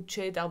ten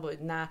účet alebo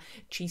na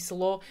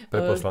číslo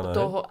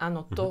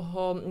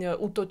toho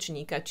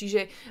útočníka.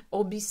 Čiže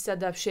obísť sa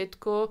dá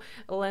všetko,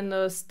 len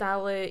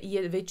stále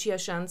je väčšia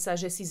šanca,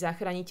 že si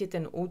zachránite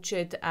ten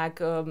účet, ak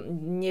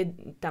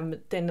tam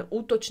ten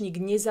útočník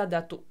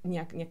nezadá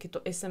nejaké to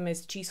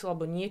SMS číslo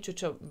alebo niečo,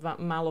 čo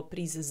malo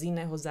prísť z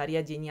iného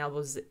zariadenia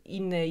alebo z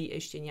inej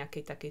ešte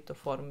nejakej takejto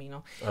formy.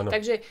 No.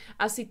 Takže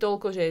asi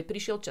toľko, že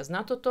prišiel čas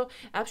na toto.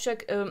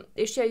 Avšak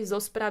ešte aj zo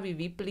správy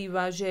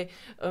vyplýva, že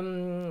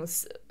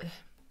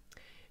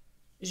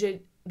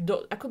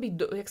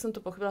jak som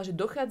to pochopila, že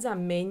dochádza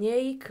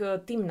menej k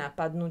tým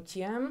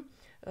napadnutiam.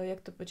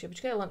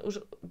 Počkaj, len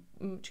už,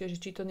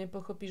 či to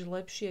nepochopíš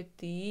lepšie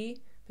ty...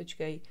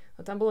 Počkaj,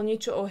 tam bolo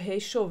niečo o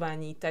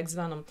hešovaní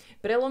takzvanom.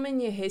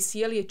 Prelomenie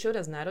hesiel je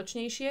čoraz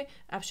náročnejšie,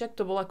 avšak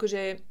to bolo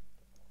akože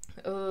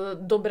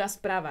dobrá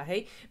správa,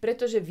 hej?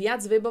 Pretože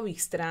viac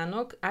webových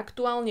stránok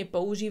aktuálne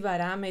používa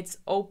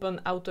rámec Open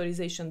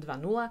Authorization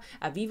 2.0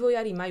 a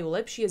vývojári majú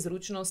lepšie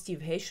zručnosti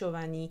v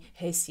hešovaní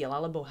hesiel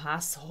alebo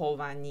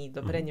hashovaní,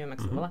 dobre, neviem,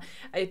 ako sa volá.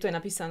 A je to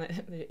napísané,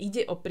 že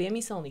ide o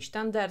priemyselný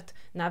štandard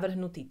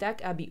navrhnutý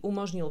tak, aby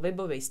umožnil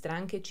webovej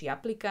stránke či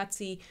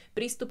aplikácii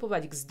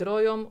pristupovať k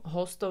zdrojom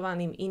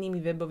hostovaným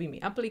inými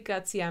webovými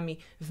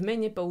aplikáciami v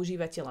mene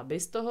používateľa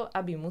bez toho,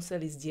 aby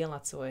museli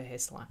zdieľať svoje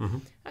heslá.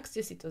 Ak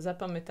ste si to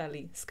zapamätali,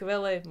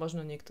 skvelé,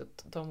 možno niekto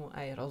tomu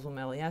aj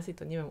rozumel. Ja si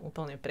to neviem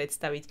úplne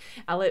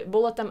predstaviť, ale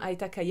bola tam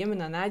aj taká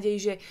jemná nádej,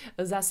 že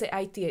zase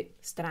aj tie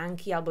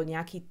stránky alebo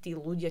nejakí tí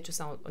ľudia, čo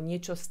sa o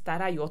niečo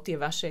starajú, o tie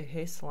vaše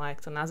heslá,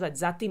 jak to nazvať,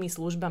 za tými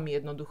službami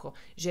jednoducho,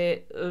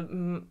 že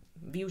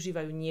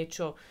využívajú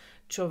niečo,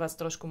 čo vás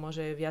trošku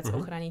môže viac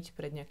ochrániť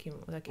pred nejakým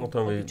takým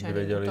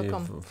obyčajným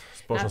útokom. V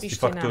spoločnosti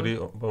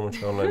Faktúry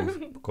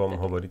online.com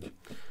hovoriť.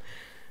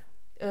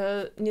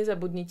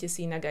 Nezabudnite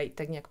si inak aj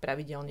tak nejak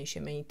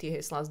pravidelnejšie meniť tie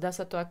heslá. Zdá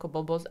sa to ako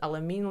blbosť,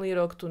 ale minulý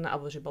rok tu,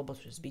 alebo že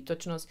blbosť, že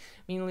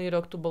zbytočnosť, minulý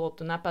rok tu bolo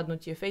to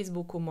napadnutie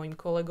Facebooku, môjmu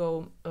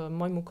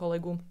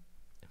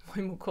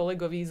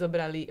kolegovi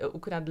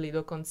ukradli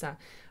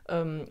dokonca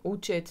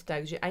účet,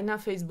 takže aj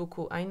na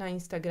Facebooku, aj na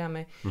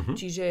Instagrame,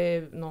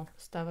 čiže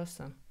stáva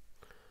sa.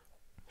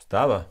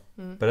 Stáva.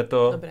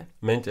 Preto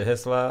mente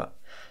heslá,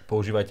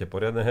 používajte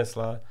poriadne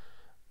heslá,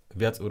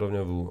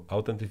 viacúrovňovú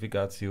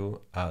autentifikáciu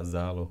a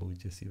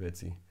zálohujte si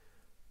veci.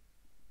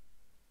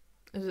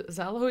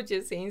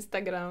 Zálohujte si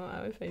Instagram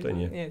a Facebook. To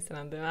nie. Nie,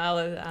 srandem,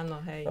 ale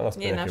áno, hej.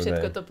 Nie na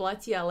všetko to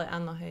platí, ale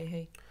áno,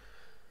 hej.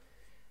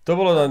 To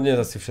bolo na dnes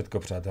asi všetko,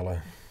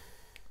 přátelé.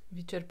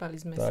 Vyčerpali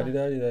sme sa.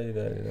 Dali.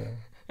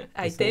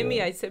 Aj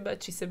témy, aj seba,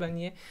 či seba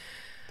nie.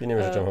 Ty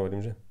nevieš, o čom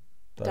hovorím, že?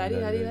 Dali,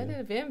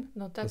 viem.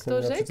 No tak to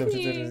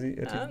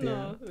řekni.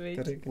 Áno,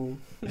 řekni.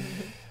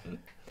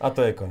 A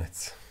to je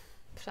konec.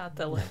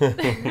 Přátelé.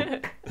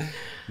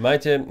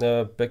 Majte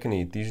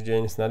pekný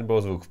týždeň, snáď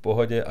bol zvuk v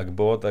pohode, ak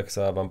bol, tak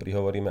sa vám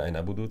prihovoríme aj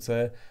na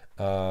budúce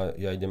a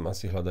ja idem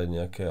asi hľadať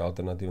nejaké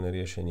alternatívne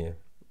riešenie.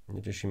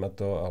 Neteší ma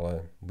to,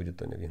 ale bude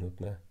to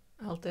nevyhnutné.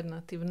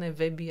 Alternatívne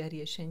weby a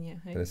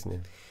riešenia. Hej?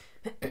 Presne.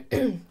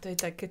 To je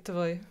také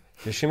tvoje.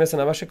 Tešíme sa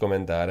na vaše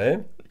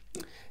komentáre.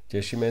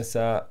 Tešíme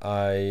sa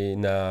aj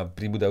na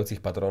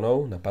pribúdajúcich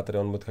patronov na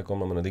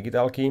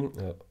patreon.com/digitálky.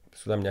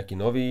 Sú tam nejakí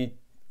noví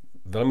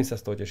veľmi sa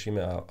z toho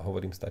tešíme a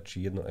hovorím,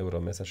 stačí 1 euro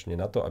mesačne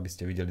na to, aby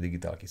ste videli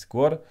digitálky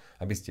skôr,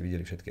 aby ste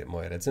videli všetky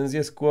moje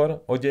recenzie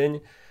skôr o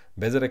deň,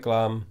 bez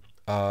reklám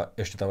a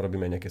ešte tam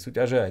robíme nejaké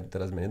súťaže, aj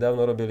teraz sme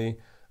nedávno robili.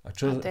 A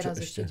teraz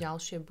ešte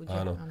ďalšie bude.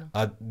 Áno.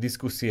 A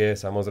diskusie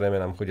samozrejme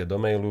nám chodia do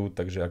mailu,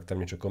 takže ak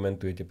tam niečo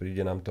komentujete,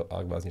 príde nám to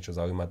a ak vás niečo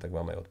zaujíma, tak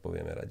vám aj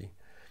odpovieme radi.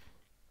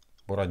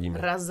 Poradíme.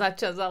 Raz za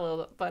čas,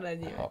 ale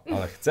poradíme.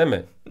 Ale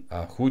chceme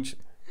a chuť,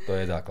 to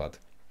je základ.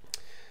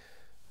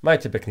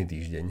 Majte pekný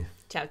týždeň.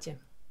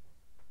 Čaute.